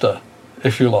coaster,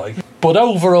 if you like. But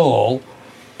overall,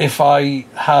 if I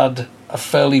had a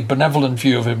fairly benevolent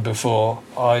view of him before,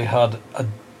 I had a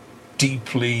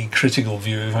deeply critical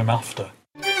view of him after.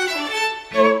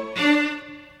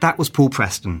 That was Paul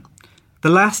Preston. The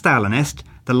Last Stalinist,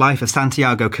 The Life of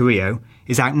Santiago Carrillo,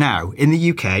 is out now in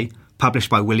the UK, published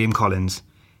by William Collins.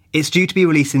 It's due to be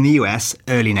released in the US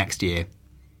early next year.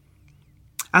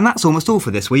 And that's almost all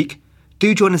for this week.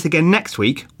 Do join us again next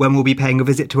week, when we'll be paying a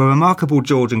visit to a remarkable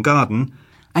Georgian garden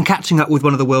and catching up with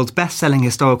one of the world's best-selling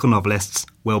historical novelists,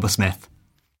 Wilbur Smith.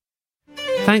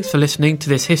 Thanks for listening to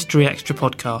this History Extra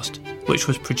podcast, which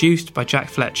was produced by Jack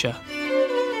Fletcher.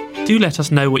 Do let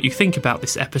us know what you think about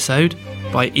this episode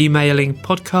by emailing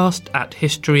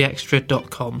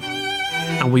podcast@historyextra.com,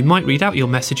 and we might read out your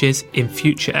messages in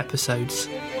future episodes.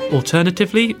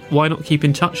 Alternatively, why not keep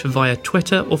in touch via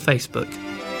Twitter or Facebook,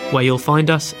 where you'll find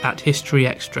us at History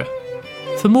Extra.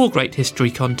 For more great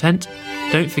history content,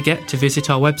 don't forget to visit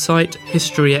our website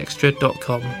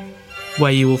historyextra.com,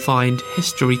 where you will find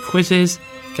history quizzes,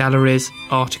 galleries,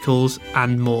 articles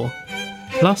and more.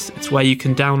 Plus, it's where you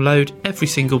can download every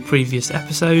single previous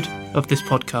episode of this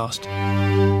podcast.